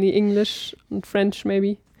probably mainly English and French,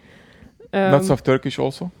 maybe. Lots of Turkish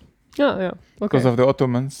also. Yeah, okay. Because of the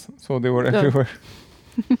Ottomans, so they were everywhere.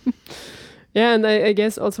 Yeah, and I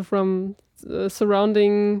guess also from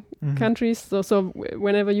surrounding countries. So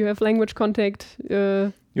whenever you have language contact,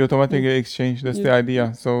 you automatically exchange. That's the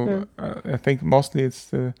idea. So I think mostly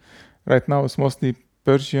it's right now it's mostly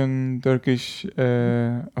Persian, Turkish,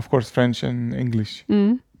 of course French and English.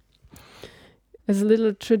 As a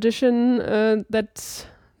little tradition that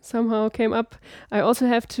somehow came up, I also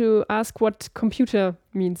have to ask what computer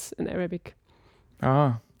means in Arabic.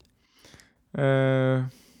 I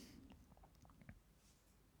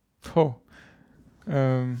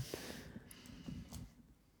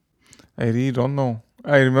really don't know.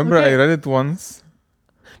 I remember I read it once.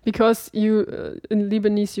 Because you in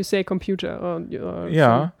Lebanese you say computer or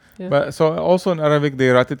but so also in Arabic they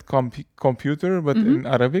write it computer, but in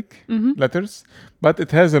Arabic letters. But it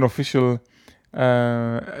has an official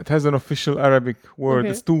Arabic word.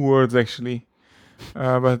 It's 2 words actually.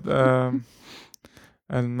 But I'm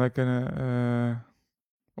not gonna.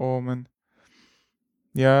 Oh man.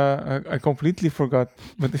 Yeah, I completely forgot.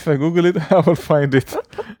 But if I Google it, I will find it.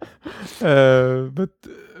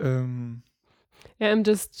 I'm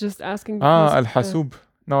just asking. Al-Hasub.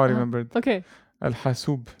 Now I remembered. Okay.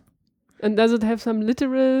 Al-Hasub. And does it have some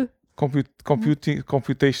literal?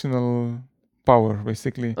 Computational power,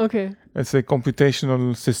 basically. Okay. It's a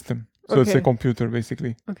computational system. So it's a computer,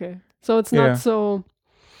 basically. Okay. So it's not so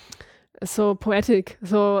poetic.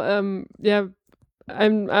 So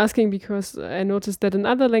I'm asking because I noticed that in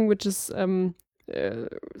other languages,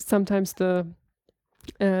 sometimes the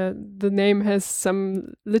name has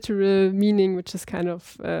some literal meaning, which is kind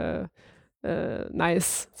of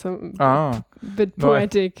nice, some bit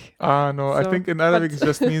poetic. No, I think in Arabic it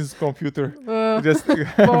just means computer. Just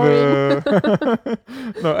boring.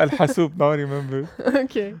 No, Al-Hasub. Now I remember.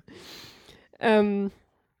 Okay.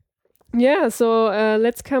 So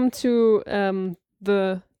let's come to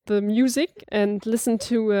the music and listen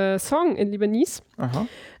to a song in Lebanese.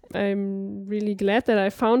 I'm really glad that I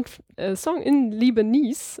found a song in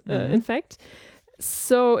Lebanese, in fact.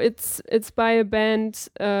 So it's by a band,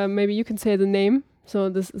 maybe you can say the name. So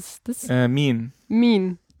this is Mean.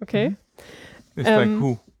 Mean, okay. It's like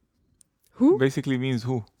who. Who? Basically means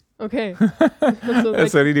who. Okay.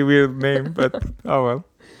 That's a really weird name, but oh well.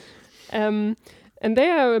 And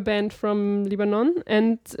they are a band from Lebanon,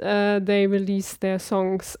 and they release their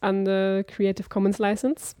songs under Creative Commons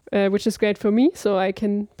license, which is great for me, so I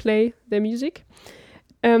can play their music.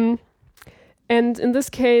 And And in this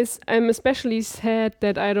case, I'm especially sad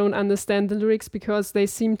that I don't understand the lyrics because they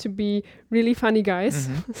seem to be really funny guys.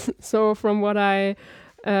 So from what I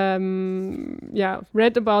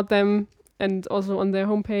read about them and also on their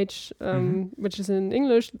homepage, which is in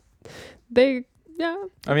English, they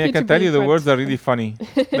I mean, I can tell you the words are really funny.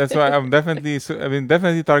 That's why I'm definitely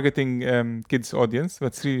targeting kids audience. But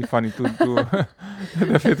it's really funny to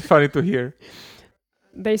definitely funny to hear.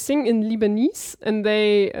 They sing in Lebanese, and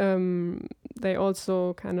they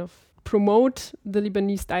also kind of promote the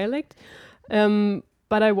Lebanese dialect.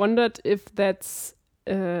 But I wondered if that's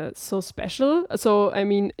so special. So I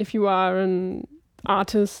mean, if you are an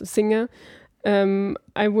artist, a singer,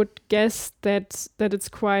 I would guess that it's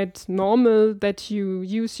quite normal that you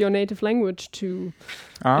use your native language to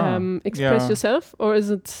express yourself, or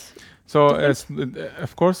is it? So,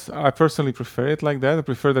 of course, I personally prefer it like that. I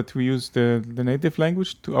prefer that we use the native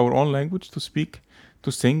language, to our own language, to speak,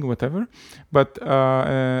 to sing, whatever. But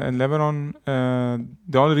in Lebanon,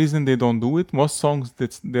 the only reason they don't do it, most songs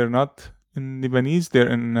they're not in Lebanese, they're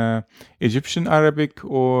in Egyptian Arabic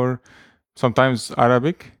or sometimes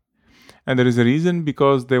Arabic. And there is a reason,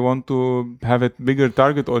 because they want to have a bigger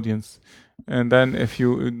target audience, and then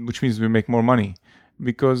which means we make more money,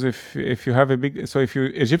 because if you have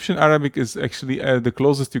Egyptian Arabic is actually the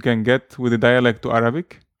closest you can get with a dialect to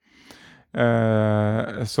Arabic.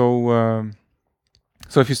 So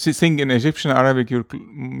if you sing in Egyptian Arabic,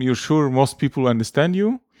 you're sure most people understand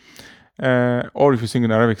you, or if you sing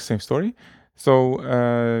in Arabic, same story. So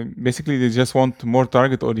basically, they just want more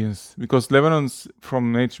target audience, because Lebanon's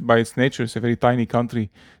by its nature is a very tiny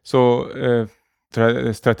country. So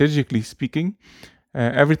strategically speaking,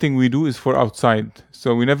 everything we do is for outside.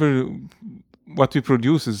 So what we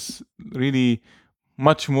produce is really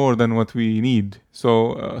much more than what we need.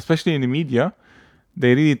 So especially in the media,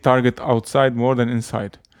 they really target outside more than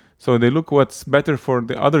inside. So they look what's better for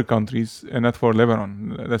the other countries and not for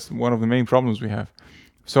Lebanon. That's one of the main problems we have.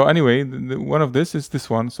 So anyway, one of this is this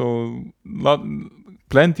one. So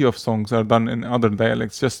plenty of songs are done in other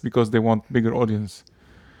dialects just because they want bigger audience.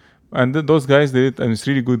 And those guys did it, and it's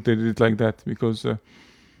really good they did it like that, because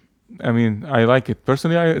I mean, I like it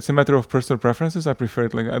personally. It's a matter of personal preferences. I prefer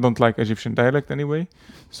it I don't like Egyptian dialect anyway,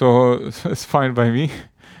 so it's fine by me,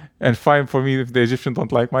 and fine for me if the Egyptians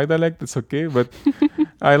don't like my dialect. It's okay, but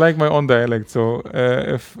I like my own dialect. So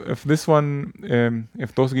if this one,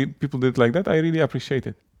 if those people did it like that, I really appreciate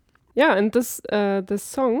it. Yeah, and this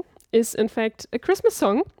song is in fact a Christmas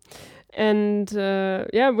song. And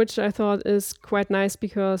which I thought is quite nice,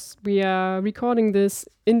 because we are recording this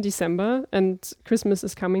in December and Christmas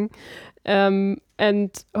is coming.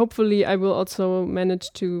 And hopefully I will also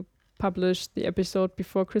manage to publish the episode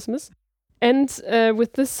before Christmas. And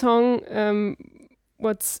with this song,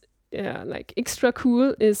 what's extra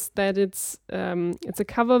cool is that it's a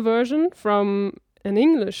cover version from an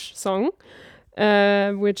English song,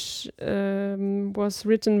 which was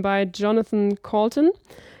written by Jonathan Colton,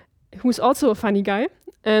 who's also a funny guy,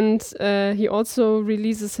 and he also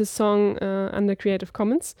releases his song under Creative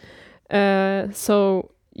Commons.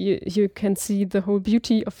 So you can see the whole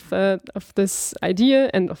beauty of this idea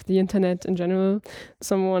and of the internet in general.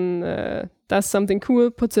 Someone does something cool,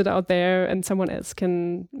 puts it out there, and someone else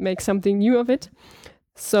can make something new of it.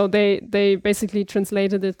 So they basically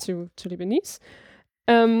translated it to Lebanese.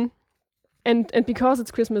 And because it's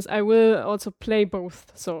Christmas, I will also play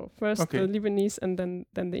both. So first the Lebanese and then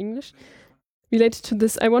the English. Related to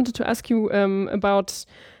this, I wanted to ask you about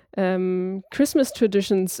Christmas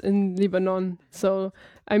traditions in Lebanon. So,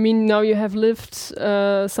 I mean, now you have lived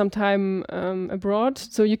some time abroad,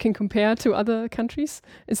 so you can compare to other countries.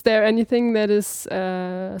 Is there anything that is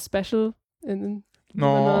special in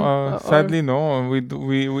Lebanon? Sadly, no.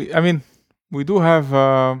 We do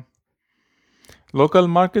have local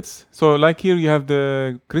markets. So like here you have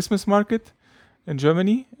the Christmas market in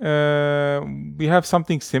Germany. We have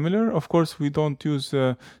something similar. Of course, we don't use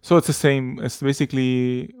so it's the same. It's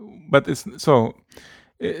basically, but it's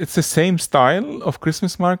the same style of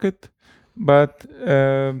Christmas market, but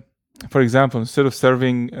for example, instead of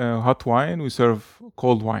serving hot wine, we serve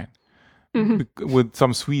cold wine. With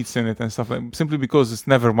some sweets in it and stuff, simply because it's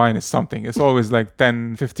never minus something. It's always like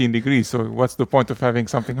 10-15 degrees, so what's the point of having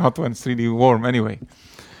something hot when it's really warm anyway?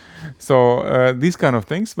 So these kind of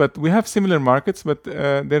things. But we have similar markets, but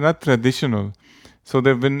they're not traditional. So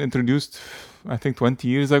they've been introduced, I think, 20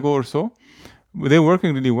 years ago or so. They're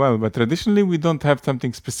working really well, but traditionally we don't have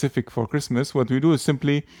something specific for Christmas. What we do is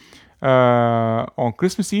simply on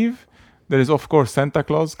Christmas Eve, there is of course Santa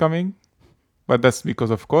Claus coming, but that's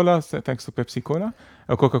because of cola, thanks to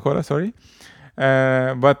Coca-Cola, sorry.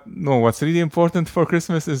 But no, what's really important for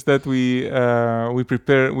Christmas is that we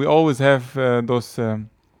prepare. We always have those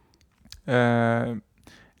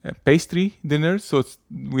pastry dinners. So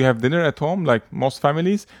we have dinner at home, like most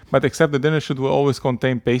families, but except the dinner should always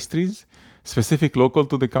contain pastries, specific local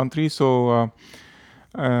to the country. So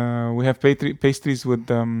we have pastries with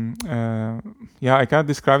I can't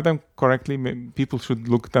describe them correctly. People should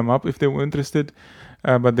look them up if they were interested.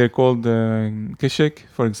 But they're called kishik,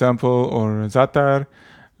 for example, or zatar,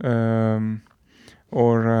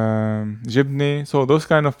 or jibne. So those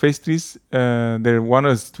kind of pastries, one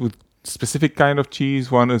is with specific kind of cheese,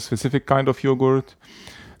 one is specific kind of yogurt,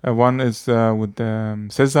 one is with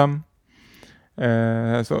sesame.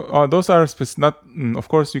 So those are of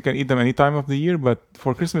course you can eat them any time of the year, but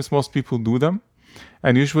for Christmas most people do them.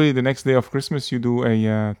 And usually the next day of Christmas you do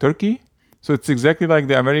a turkey. So it's exactly like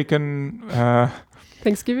the American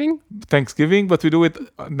Thanksgiving, but we do it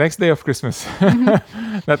next day of Christmas,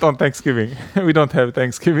 not on Thanksgiving. We don't have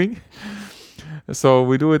Thanksgiving. So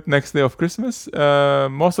we do it next day of Christmas.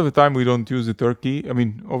 Most of the time we don't use a turkey. I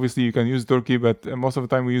mean, obviously you can use turkey, but most of the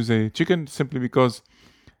time we use a chicken simply because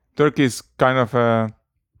turkey is kind of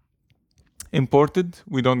imported.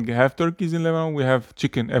 We don't have turkeys in Lebanon. We have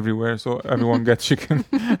chicken everywhere. So everyone gets chicken.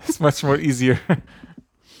 It's much more easier.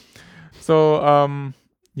 So,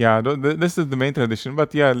 this is the main tradition.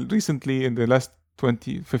 But recently in the last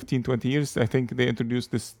 15-20 years, I think they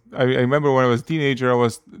introduced this. I remember when I was a teenager,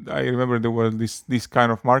 I remember there were these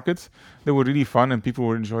kind of markets. They were really fun and people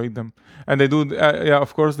were enjoying them. And they do,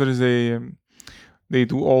 of course, there is they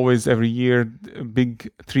do always every year big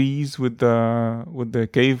trees with the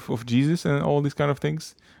cave of Jesus and all these kind of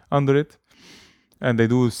things under it. And they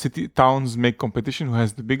do towns make competition who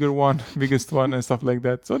has the biggest one and stuff like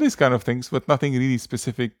that. So these kind of things, but nothing really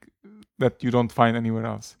specific that you don't find anywhere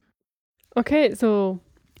else. Okay, so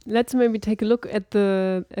let's maybe take a look at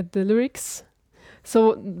the lyrics.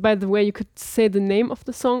 So, by the way, you could say the name of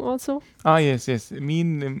the song also. Yes.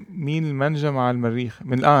 مين المنجم على المريخ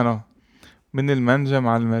من المنجم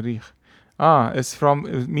على المريخ. It's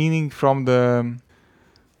meaning from the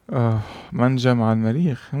منجم على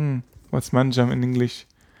المريخ. What's manjam in English?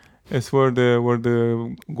 It's where the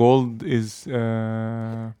gold is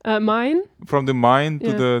mine. From the mine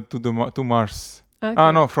to Mars.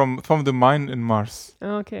 Okay. No, from the mine in Mars.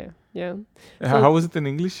 Okay, yeah. How is it in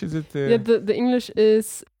English? Is it? The English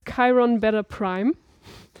is Chiron Beta Prime.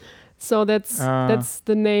 So that's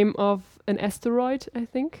the name of an asteroid, I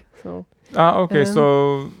think. So. Okay.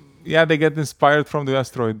 So they get inspired from the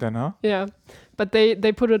asteroid then, huh? Yeah. But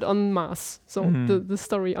they put it on Mars, so the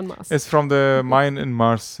story on Mars. It's from the mine in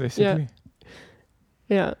Mars, basically.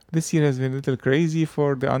 Yeah. This year has been a little crazy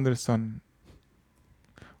for the Anderson.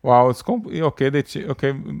 Wow, it's okay. Okay.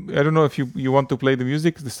 I don't know if you want to play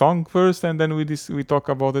the song first, and then we talk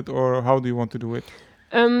about it, or how do you want to do it?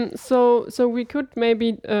 So we could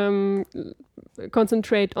maybe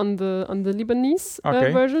concentrate on the Lebanese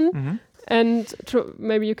version. Mm-hmm. And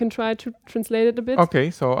maybe you can try to translate it a bit.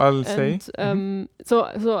 Okay, so I'll say. So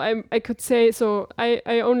I could say, so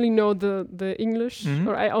I only know the English,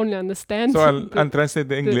 or I only understand. So I'll translate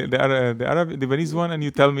the English, the Lebanese one, and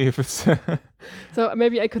you tell me if it's. So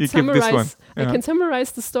maybe I could summarize. I can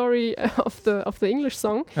summarize the story of the English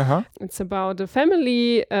song. It's about a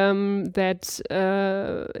family that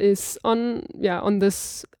is on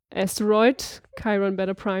this asteroid, Chiron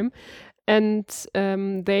Beta Prime. And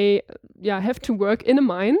they have to work in a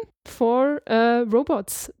mine for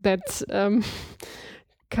robots that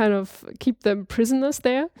kind of keep them prisoners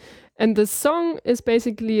there. And the song is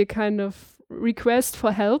basically a kind of request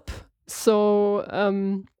for help. So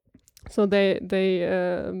they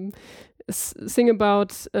sing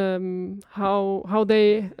about how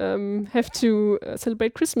they have to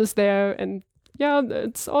celebrate Christmas there, and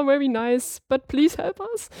it's all very nice, but please help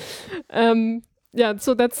us.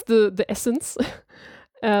 So that's the essence.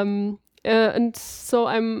 And so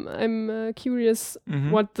I'm curious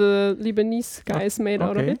what the Lebanese guys made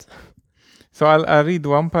out of it. So I'll read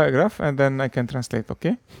one paragraph and then I can translate,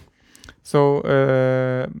 okay? So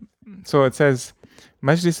it says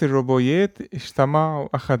مجلس الروبويات اجتمع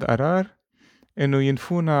وأخذ قرار إنه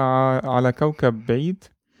ينفونا على كوكب بعيد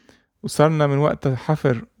وصلنا من وقت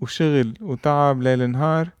حفر وشغل وتعب ليل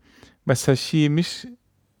نهار بس هالشي مش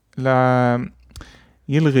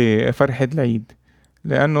يلغي فرحة العيد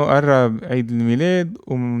لأنه قرب عيد الميلاد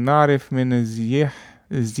ومنعرف من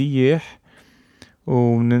الزياح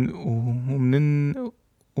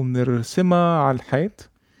ومنرسمها على الحيط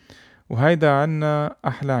وهيدا عنا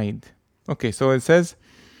أحلى عيد. Okay, so it says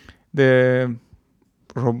the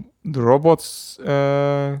robots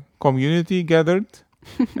community gathered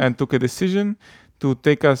and took a decision to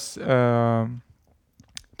take us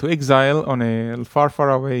to exile on a far, far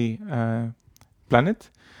away planet.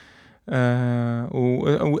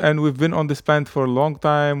 And we've been on this planet for a long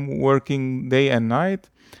time, working day and night.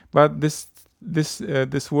 But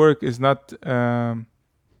this work is not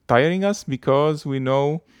tiring us because we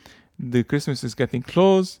know the Christmas is getting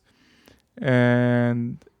close,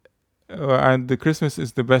 and the Christmas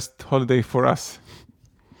is the best holiday for us.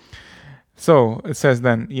 So it says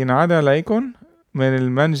then ينعاد عليكم من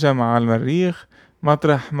المنجم على المريخ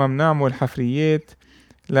مطرح ما بنعمل حفريات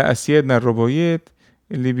لأسيادنا الروبويات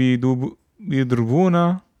اللي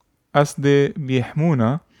بيضربونا قصدي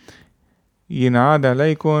بيحمونا ينعاد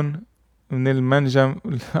عليكم من المنجم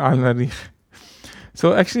على المريخ.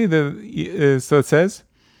 So actually so it says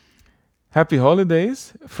happy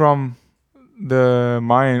holidays from the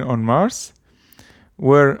mine on Mars,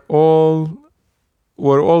 where all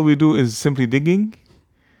we do is simply digging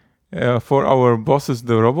for our bosses,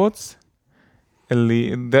 the robots.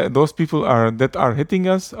 Those people that are hitting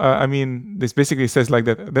us. I mean, this basically says like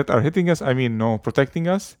that are hitting us. I mean, no, protecting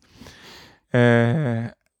us.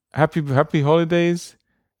 Happy holidays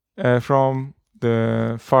from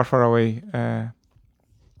the far away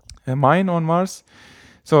mine on Mars.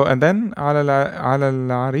 So and then على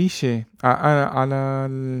العريشة على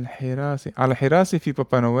الحراسة في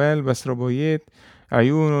بابا نويل بس روبويات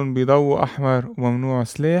عيونهم بيضوء أحمر وممنوع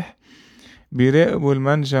سلاح بيراقبوا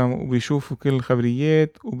المنجم وبيشوفوا كل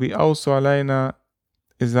الخبريات وبيقوصوا علينا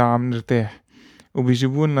إذا عم نرتاح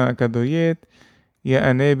وبيجيبوا لنا كادويات يا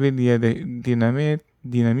قنابل يا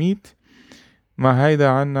ديناميت ما هيدا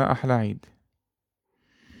عنا أحلى عيد.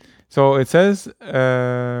 So it says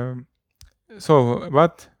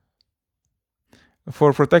but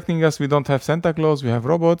for protecting us we don't have Santa Claus, we have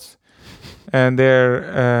robots, and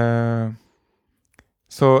their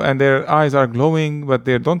eyes are glowing, but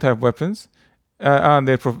they don't have weapons, and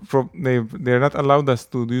they're not allowed us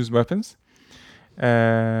to use weapons,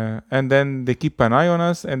 and then they keep an eye on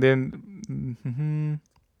us, and then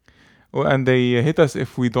and they hit us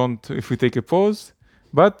if we take a pause,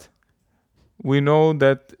 but we know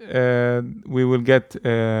that we will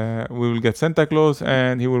get Santa Claus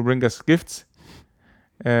and he will bring us gifts,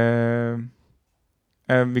 and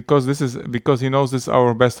because he knows this is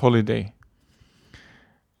our best holiday.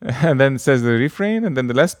 And then it says the refrain, and then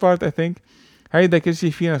the last part I think هيدا كل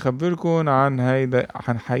شي فينا نخبركم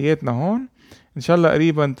عن حياتنا هون إن شاء الله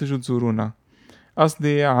قريبا تجوا تزورونا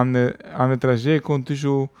قصدي عم نترجاكم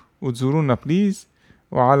تجوا وتزورونا بليز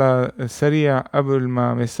وعلى السريع قبل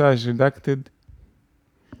ما مساج ريدكتد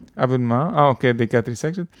قبل ما اوكي they got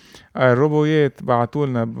resected الروبويات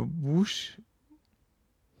بعتولنا بوش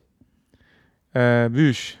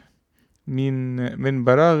من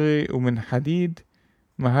براغي ومن حديد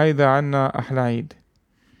ما هيدا عنا أحلى عيد.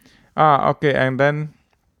 Okay, and then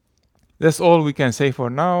that's all we can say for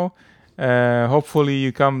now. Hopefully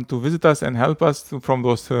you come to visit us and help us from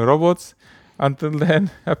those robots. Until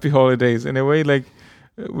then, happy holidays. In a way, like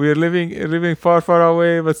we're living far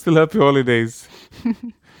away, but still happy holidays.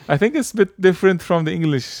 I think it's a bit different from the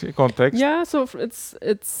English context. Yeah, so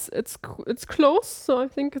it's close. So I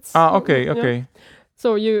think it's okay. Yeah.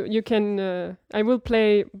 So you can I will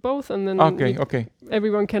play both, and then okay.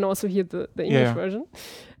 Everyone can also hear the English version.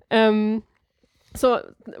 So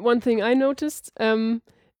one thing I noticed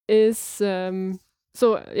is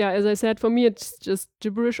as I said, for me it's just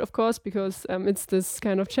gibberish, of course, because it's this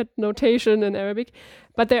kind of chat notation in Arabic.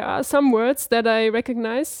 But there are some words that I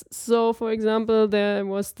recognize. So, for example, there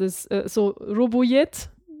was this roboyet.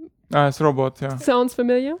 It's robot, yeah. Sounds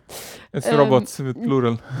familiar. It's robots with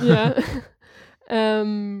plural. Yeah.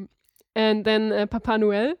 And then Papa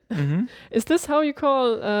Noel. Mm-hmm. Is this how you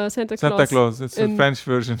call Santa Claus? Santa Claus. It's a French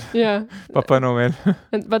version. Yeah. Papa Noel.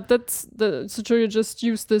 But that's so you just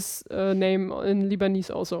use this name in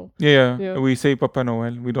Lebanese also. Yeah. We say Papa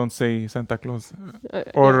Noel. We don't say Santa Claus.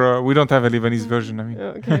 We don't have a Lebanese version, I mean.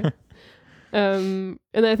 Okay. And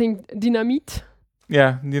I think dynamite.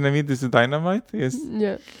 Yeah, dynamite is a dynamite, yes.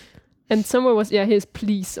 Yeah. And somewhere was, here's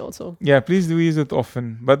please also. Yeah, please do use it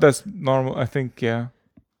often. But that's normal, I think, yeah.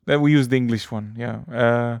 That we use the English one, yeah.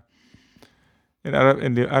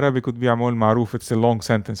 In the Arabic would be عمول معروف. It's a long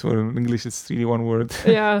sentence, where in English it's really one word.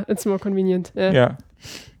 Yeah, it's more convenient. Yeah.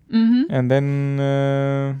 Mm-hmm. And then,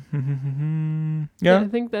 I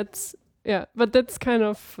think that's, but that's kind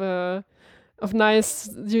of nice.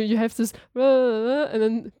 You have this, and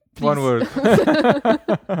then please. One word.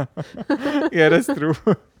 Yeah, that's true.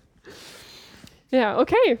 Yeah,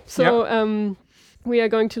 okay. So we are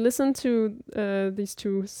going to listen to these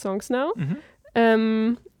two songs now.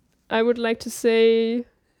 Mm-hmm. I would like to say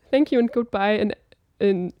thank you and goodbye, and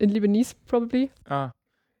in Lebanese probably.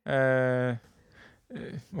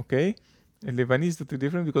 Okay. In Lebanese is too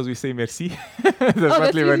different because we say merci. That's not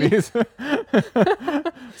that's easy. Lebanese.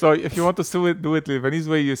 So if you want to do it Lebanese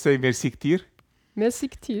way, you say merci ktir, Merci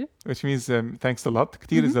ktir. which means thanks a lot.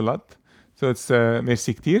 Ktir is a lot. So it's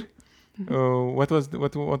merci ktir.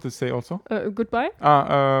 What to say also? Goodbye.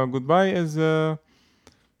 Goodbye is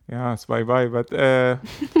it's bye-bye. But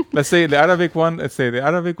let's say the Arabic one. Let's say the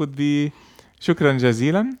Arabic would be shukran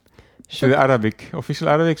jazilan. So the Arabic, official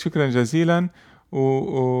Arabic, shukran jazilan.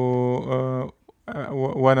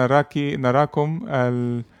 نراكم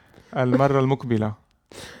المرة المقبلة.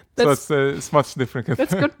 So it's much different.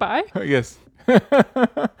 That's goodbye. Yes.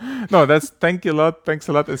 No, that's thank you a lot, thanks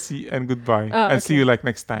a lot, and goodbye. And see you like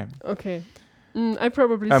next time. Okay. I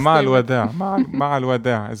probably مع الوداع. مع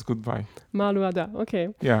الوداع is goodbye. مع الوداع. Okay.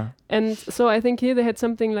 Yeah. And so I think here they had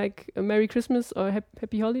something like Merry Christmas or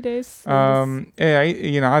Happy Holidays.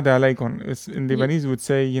 ينعاد عليكم. In Lebanese would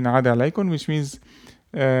say ينعاد عليكم, which means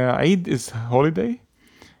Eid is holiday.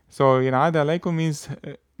 So ينعاد عليكم means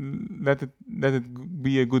let it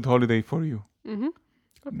be a good holiday for you.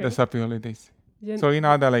 Okay. That's happy holidays. So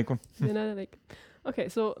ينعاد عليكم. Okay,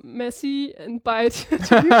 so merci and bye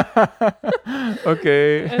to you.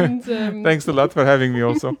 Okay. And thanks a lot for having me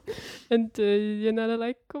also. And ينعاد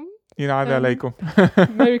عليكم. ينعاد عليكم.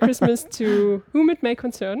 Merry Christmas to whom it may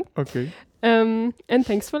concern. Okay. And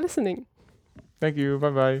thanks for listening. Thank you.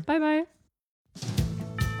 Bye-bye. Bye-bye.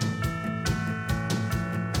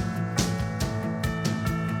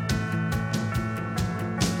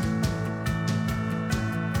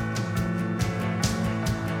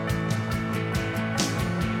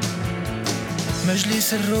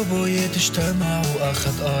 مجلس الروبويات اجتمع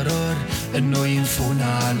وأخذ قرار إنه ينفونا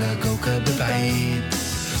على كوكب بعيد.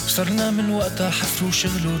 صرنا من وقتها حفر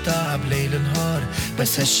وشغل وتعب ليل نهار،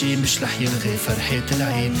 بس هالشي مش رح يلغي فرحة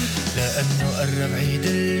العيد، لأنه قرب عيد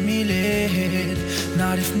الميلاد.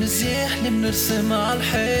 نعرف نزيح اللي منرسم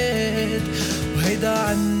عالحيط، وهيدا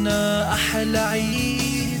عنا أحلى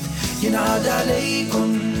عيد. ينعاد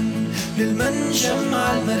عليكم للمنجم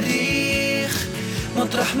عالمريخ،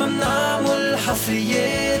 مطرح ما منعمل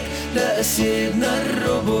حفريات لأسيادنا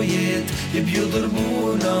الروبويات اللي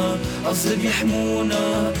بيضربونا قصد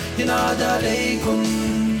بيحمونا. ينعاد عليكم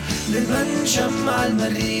للمنجم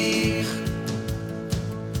عالمريخ.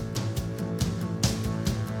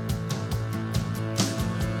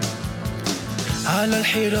 على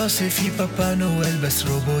الحراسة في بابا نويل بس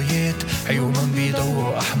روبويات، عيونهم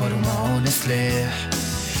بيضووا أحمر ومعون سلاح.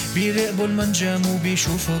 بيراقبوا المنجم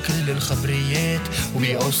وبيشوفوا كل الخبريات،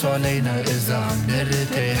 وبيقوصوا علينا إذا عم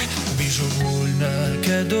نرتاح، وبيجيبولنا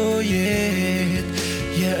كادويات.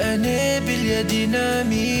 يا قنابل يا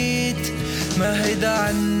ديناميت، ما هيدا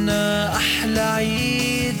عنا أحلى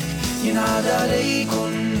عيد. ينعاد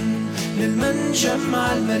عليكم للمنجم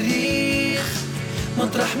عالمريخ،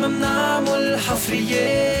 مطرح ما منعمل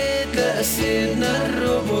حفريات لأسيادنا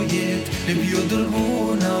الروبويات اللي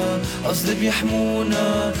بيضربونا قصد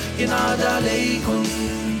بيحمونا. ينعاد عليكم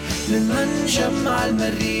للمنجم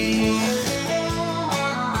عالمريخ.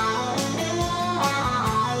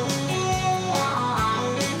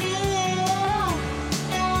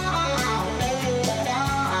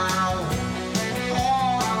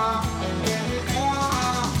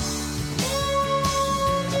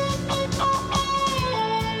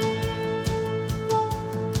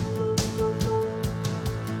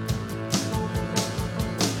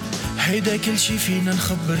 هيدا كل شي فينا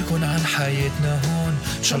نخبركن عن حياتنا هون،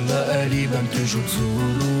 إن شاء الله قريبا تجوا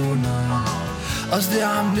تزورونا. قصدي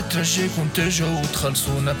عم نترجاكم تجوا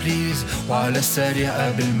وتخلصونا بليز، وعلى السريع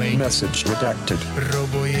قبل ما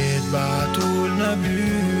الروبويات بعتولنا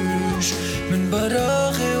بلوش من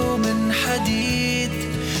براغي ومن حديد.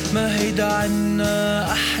 ما هيدا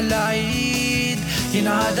عنا أحلى عيد.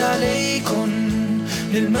 ينعاد عليكم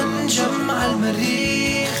للمنجم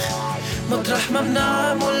عالمريخ، مطرح ما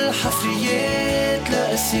منعمل حفريات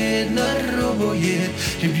لأسيادنا الروبويات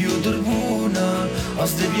اللي بيضربونا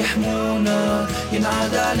قصد بيحمونا.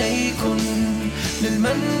 ينعاد عليكم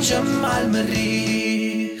للمنجم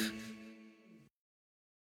عالمريخ.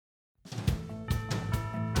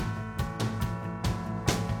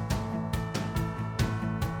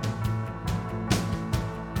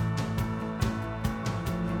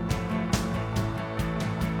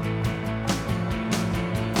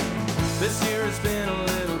 This year has been a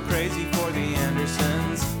little crazy for the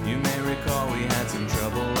Andersons. You may recall we had some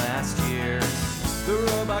trouble last year. The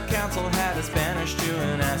Robot Council had us banished to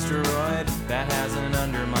an asteroid. That hasn't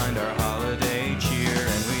undermined our holiday cheer.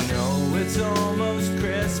 And we know it's almost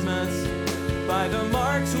Christmas by the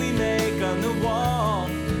marks we make on the wall.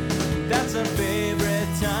 That's our favorite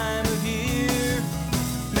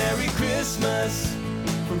Christmas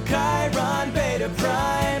from Chiron Beta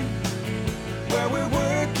Prime, where we're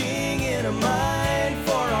working in a mine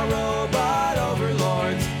for our robot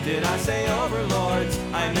overlords. Did I say overlords?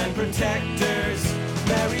 I meant protectors.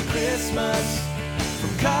 Merry Christmas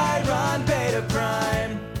from Chiron Beta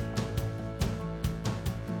Prime.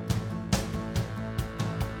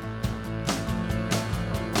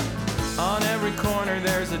 On every corner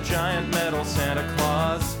there's a giant metal Santa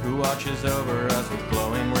Claus who watches over us with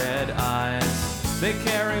glowing red eyes. They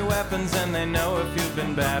carry weapons and they know if you've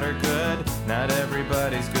been bad or good. Not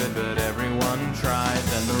everybody's good, but everyone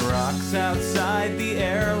tries. And the rocks outside the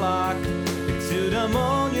airlock exude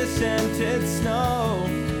ammonia-scented snow.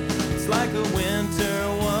 It's like a winter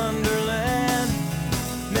wonderland.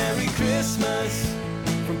 Merry Christmas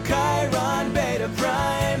from Chiron Beta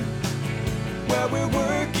Prime, where we're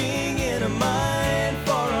working in a mine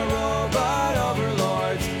for our robot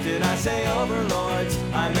overlords. Did I say overlords?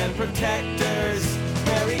 I meant protectors.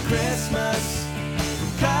 Merry Christmas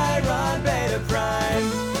from Chiron Beta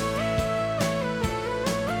Prime.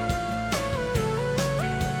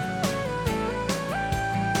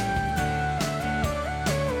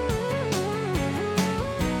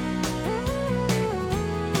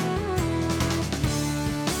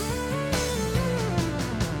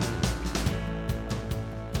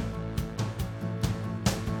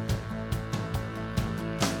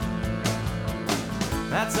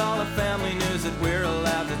 That's all the family news that we're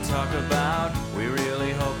allowed to talk about. We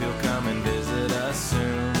really hope you'll come and visit us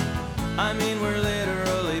soon. I mean, we're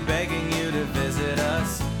literally begging you to visit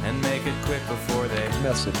us, and make it quick before they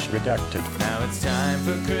Message redacted. Now it's time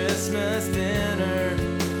for Christmas dinner.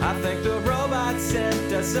 I think the robot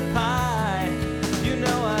sent us a pie. You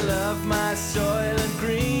know I love my Soylent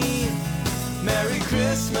Green. Merry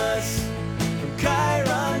Christmas from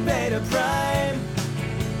Chiron Beta Prime,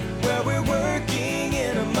 where we're working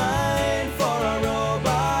in a mine for our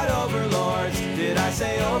robot overlords. Did I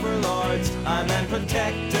say overlords? I meant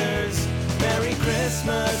protectors. Merry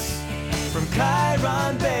Christmas from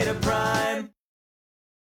Chiron Beta